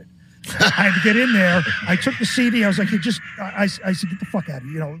surrounded. I had to get in there. I took the CD. I was like, I said, get the fuck out of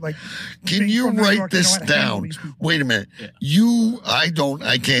here. Can you write this down? Wait a minute. Yeah.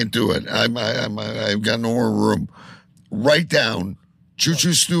 I can't do it. I've got no more room. Write down Choo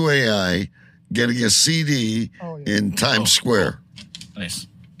Choo Stu AI getting a CD in Times Square. Nice.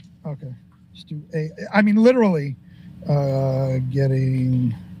 Okay. Stu AI. I mean, literally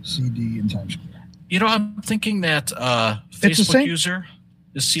getting CD in Times Square. I'm thinking that Facebook user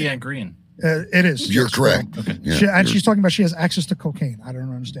is Cyan Green. It is. You're correct. Okay. Yeah, she's talking about she has access to cocaine. I don't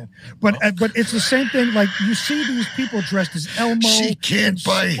understand. But it's the same thing. Like you see these people dressed as Elmo. She can't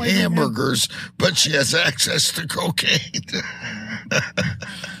buy hamburgers, but she has access to cocaine.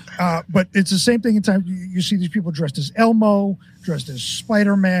 But it's the same thing in time. You see these people dressed as Elmo, dressed as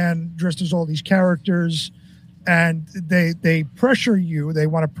Spider-Man, dressed as all these characters. And they pressure you. They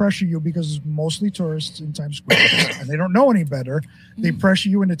want to pressure you because it's mostly tourists in Times Square, and they don't know any better. They pressure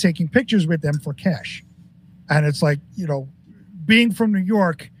you into taking pictures with them for cash. And it's like, being from New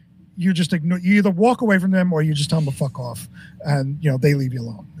York, you just ignore. You either walk away from them or you just tell them to fuck off, and they leave you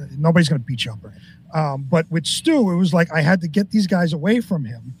alone. Nobody's going to beat you up. But with Stu, it was like I had to get these guys away from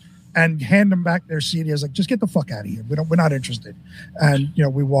him and hand them back their CD. I was like, just get the fuck out of here. We're not interested, and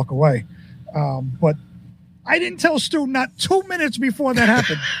we walk away. But I didn't tell Stu not 2 minutes before that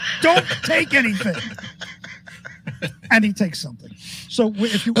happened. Don't take anything. And he takes something. So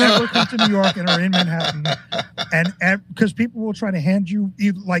if you ever come to New York and are in Manhattan, and because people will try to hand you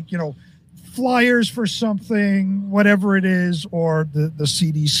flyers for something, whatever it is, or the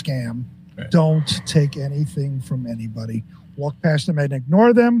CD scam, don't take anything from anybody. Walk past them and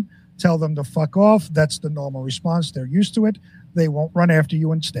ignore them. Tell them to fuck off. That's the normal response. They're used to it. They won't run after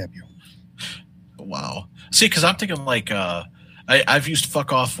you and stab you. Wow. See, because I'm thinking I've used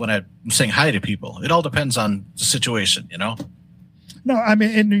fuck off when I'm saying hi to people. It all depends on the situation, No, I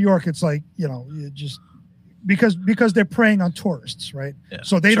mean, in New York, it's like, you just because they're preying on tourists, right? Yeah,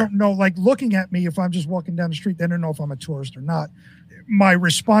 so they don't know, looking at me, if I'm just walking down the street, they don't know if I'm a tourist or not. My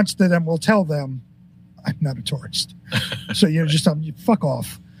response to them will tell them I'm not a tourist. So just tell them, fuck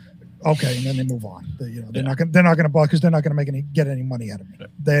off. Okay, and then they move on. They're not going to bother because they're not going to get any money out of me.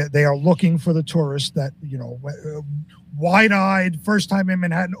 They are looking for the tourists that wide-eyed, first time in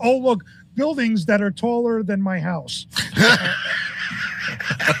Manhattan. Oh, look, buildings that are taller than my house,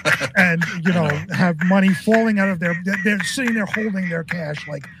 and have money falling out of they're sitting there holding their cash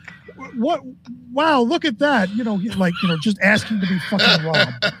like, what? Wow, look at that! Just asking to be fucking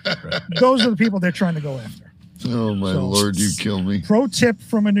robbed. Those are the people they're trying to go after. Oh, my Lord, you kill me. Pro tip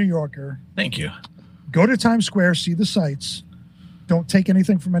from a New Yorker. Thank you. Go to Times Square, see the sights. Don't take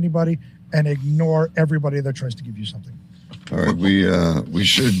anything from anybody, and ignore everybody that tries to give you something. All right, we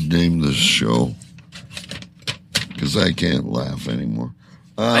should name this show because I can't laugh anymore.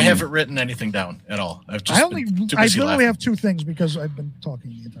 I haven't written anything down at all. I literally have two things because I've been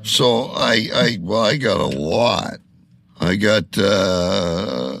talking the entire time. So I got a lot. I got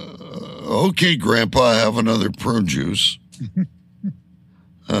okay, Grandpa, have another prune juice.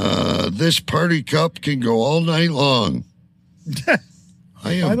 This party cup can go all night long.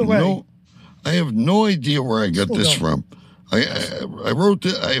 I have no idea where I got this from. I wrote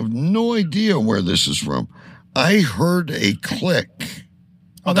this. I have no idea where this is from. I heard a click.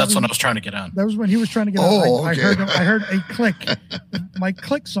 Oh, that's when I was trying to get on. That was when he was trying to get on. Okay. I heard a click. Mike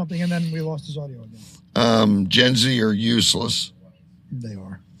clicked something, and then we lost his audio again. Gen Z are useless. They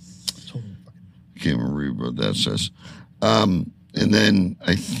are. Totally fucking. Can't even read what that says. And then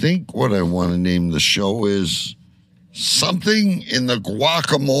I think what I want to name the show is something in the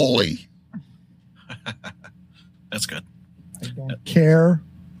guacamole. That's good. I don't care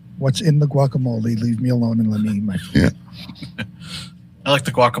what's in the guacamole. Leave me alone and let me eat my food. Yeah. I like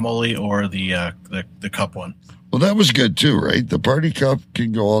the guacamole or the cup one. Well, that was good too, right? The party cup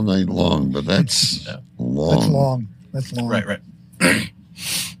can go all night long, but that's long. That's long. Right.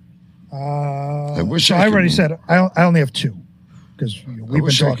 I wish so I already could- said I only have two because we've been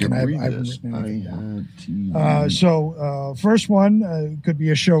wish I talking. could I read haven't this. written anything. So first one could be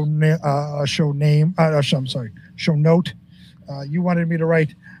a show show note. You wanted me to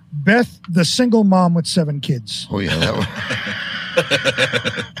write Beth, the single mom with 7 kids. Oh yeah, that one.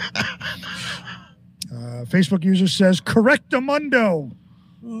 Facebook user says correctamundo.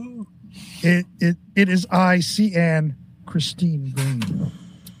 It is I, C. Ann Christine Green.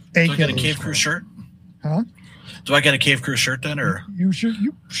 Do I get a Cave Crew shirt? Huh? Do I get a Cave Crew shirt then, or You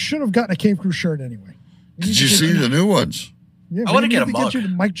should have gotten a Cave Crew shirt anyway. Did you see the new ones? Yeah, I want to get a Get mug. you the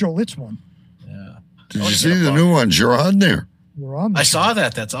Mike Jolitz one. Did you see the new ones? You're on there. We're on. I saw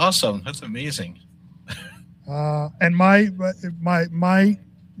that. That's awesome. That's amazing. And my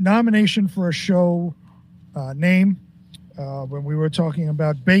nomination for a show name when we were talking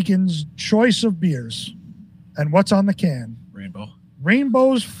about Bacon's choice of beers and what's on the can.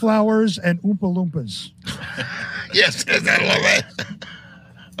 Rainbows, flowers, and Oompa Loompas. Yes, I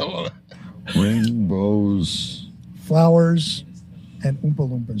love it. Rainbows, flowers, and Oompa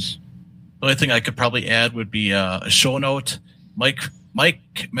Loompas. The only thing I could probably add would be a show note. Mike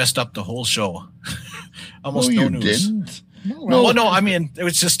messed up the whole show. Almost No, no you news. didn't. No. I mean, it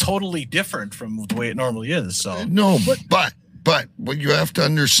was just totally different from the way it normally is. So No, but what you have to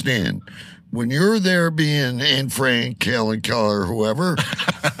understand, when you're there being Anne Frank, Kalen Keller, whoever,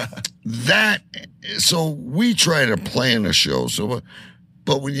 so we try to plan a show.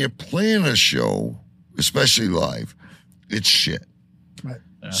 But when you plan a show, especially live, it's shit. Right.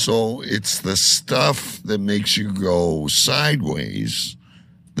 Yeah. So it's the stuff that makes you go sideways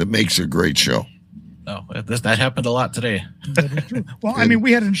that makes a great show. No, that happened a lot today. That is true. Well, I mean,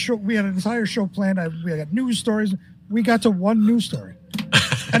 we had an entire show planned. We got news stories. We got to one news story,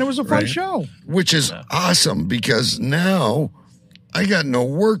 and it was a fun Right. show. Which is awesome because now I got no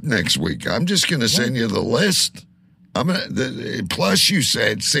work next week. I'm just going to send you the list. Plus you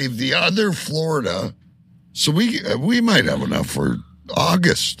said save the other Florida, so we might have enough for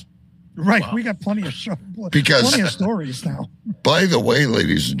August. Right, we got plenty of plenty of stories now. By the way,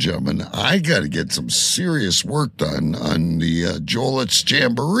 ladies and gentlemen, I got to get some serious work done on the Jolitz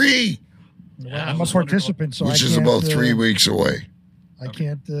Jamboree, I'm a participant, so which I is can't, about 3 weeks away. I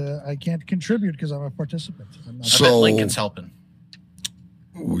can't contribute because I'm a participant. I'm not I bet Lincoln's helping.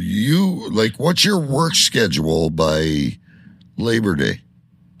 What's your work schedule by Labor Day?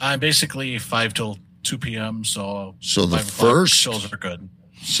 I'm basically 5 till 2 p.m. So the 5 o'clock first shows are good.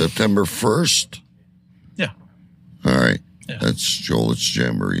 September 1st? Yeah. All right. Yeah. That's Jolitz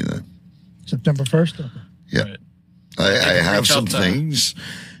Jamboree then. September 1st? Okay. Yeah. Right. I have reach some out to- things.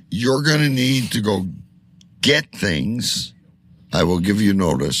 You're going to need to go get things. I will give you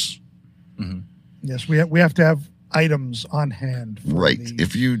notice. Yes, we have to have items on hand. Right.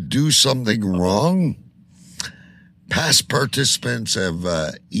 If you do something wrong, past participants have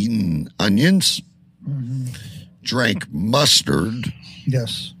eaten onions, drank mustard.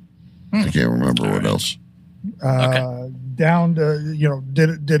 Yes. I can't remember what else. Downed,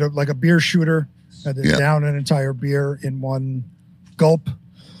 did like a beer shooter. Had to Yeah. down an entire beer in one gulp.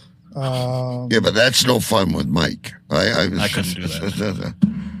 Yeah, but that's no fun with Mike. I couldn't do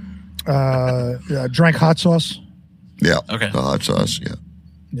that. Drank hot sauce. Yeah. Okay. The hot sauce. Yeah.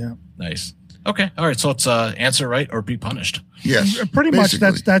 Yeah. Nice. Okay. All right. So it's answer right or be punished. Yes. Pretty much.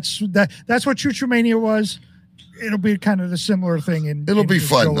 basically. That's what Choo Choo Mania was. It'll be kind of the similar thing. It'll be the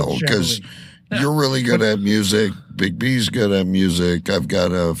fun Jolitz though, because Jamboree. you're really good at music. Big B's good at music. I've got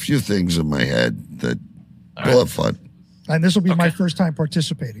a few things in my head that we'll have fun. And this will be my first time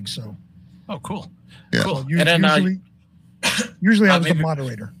participating. So. Oh, cool. Yeah. Cool. So And then usually I was the maybe-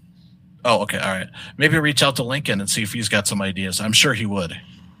 moderator. Oh, okay. All right. Maybe reach out to Lincoln and see if he's got some ideas. I'm sure he would.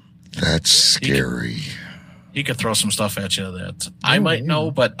 That's scary. He could throw some stuff at you that I might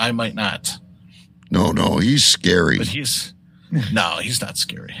know, but I might not. No, he's scary. But he's No, he's not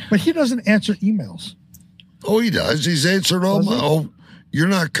scary. But he doesn't answer emails. Oh, he does. He's answered all my. Oh, you're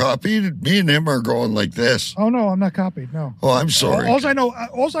not copied. Me and him are going like this. Oh no, I'm not copied. No. Oh, I'm sorry. All I know,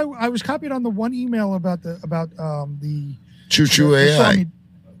 I was copied on the one email about the Choo Choo AI.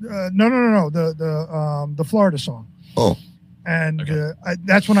 No. The Florida song. Oh. And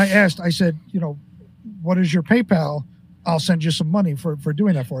that's when I asked. I said, what is your PayPal? I'll send you some money for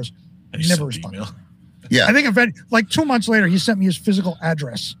doing that for us. He never responded. Yeah. I think like 2 months later, he sent me his physical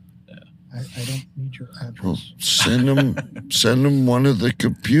address. I don't need your address. Well, send him one of the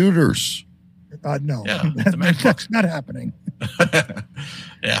computers. No, Yeah, that's not happening.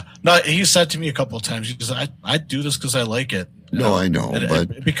 Yeah. No, he said to me a couple of times, he says, I do this because I like it. No, I know,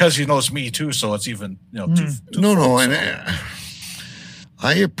 but because he knows me too, so it's even, No, and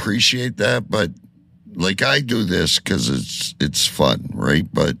I appreciate that, but like I do this because it's fun, right?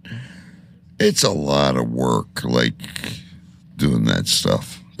 But it's a lot of work, like doing that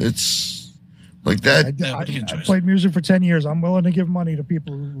stuff. It's like that. I played music for 10 years. I'm willing to give money to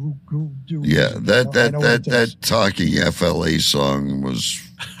people who do. Yeah, music. that talking FLA song was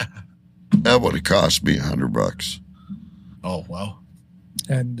that would have cost me $100. Oh wow!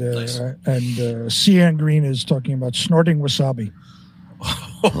 And nice. Cian Green is talking about snorting wasabi.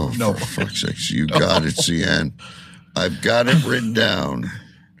 Oh no! For fuck's sakes, you got it, Cian. I've got it written down.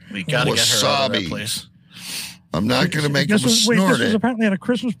 We got to get her out of that place. I'm not going to make him snort this was apparently at a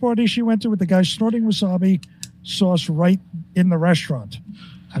Christmas party she went to with the guy snorting wasabi sauce right in the restaurant.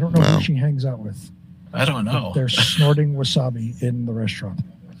 I don't know who she hangs out with. I don't know. They're snorting wasabi in the restaurant.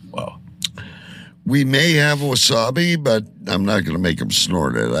 Wow. We may have wasabi, but I'm not going to make him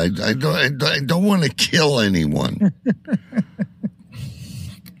snort it. I don't want to kill anyone.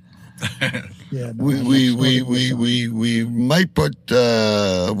 Yeah, no, we might put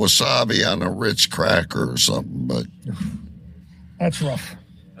wasabi on a Ritz cracker or something, but that's rough.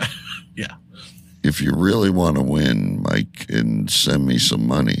 Yeah. If you really want to win, Mike, and send me some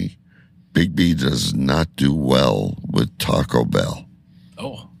money, Big B does not do well with Taco Bell.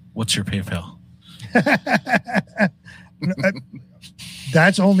 Oh, what's your PayPal?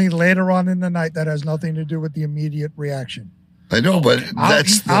 That's only later on in the night. That has nothing to do with the immediate reaction. I know, but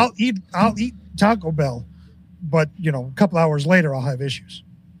I'll eat Taco Bell, but a couple hours later I'll have issues.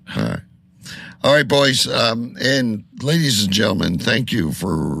 All right, boys, and ladies and gentlemen, thank you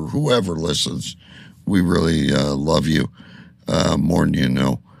for whoever listens. We really love you more than you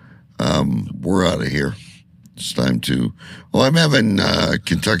know. We're out of here. It's time to. Well, I'm having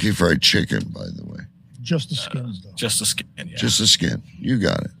Kentucky Fried Chicken, by the way. Just the skins, though. Just the skin. Yeah. Just the skin. You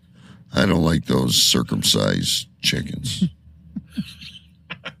got it. I don't like those circumcised chickens.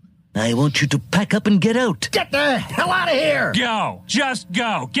 I want you to pack up and get out. Get the hell out of here! Go. Just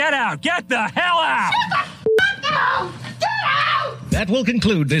go. Get out. Get the hell out! Get out! Get out! That will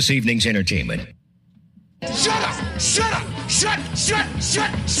conclude this evening's entertainment. Shut up! Shut up! Shut up!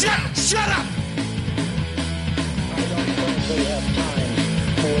 I don't think we have time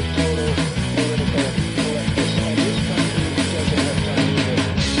for total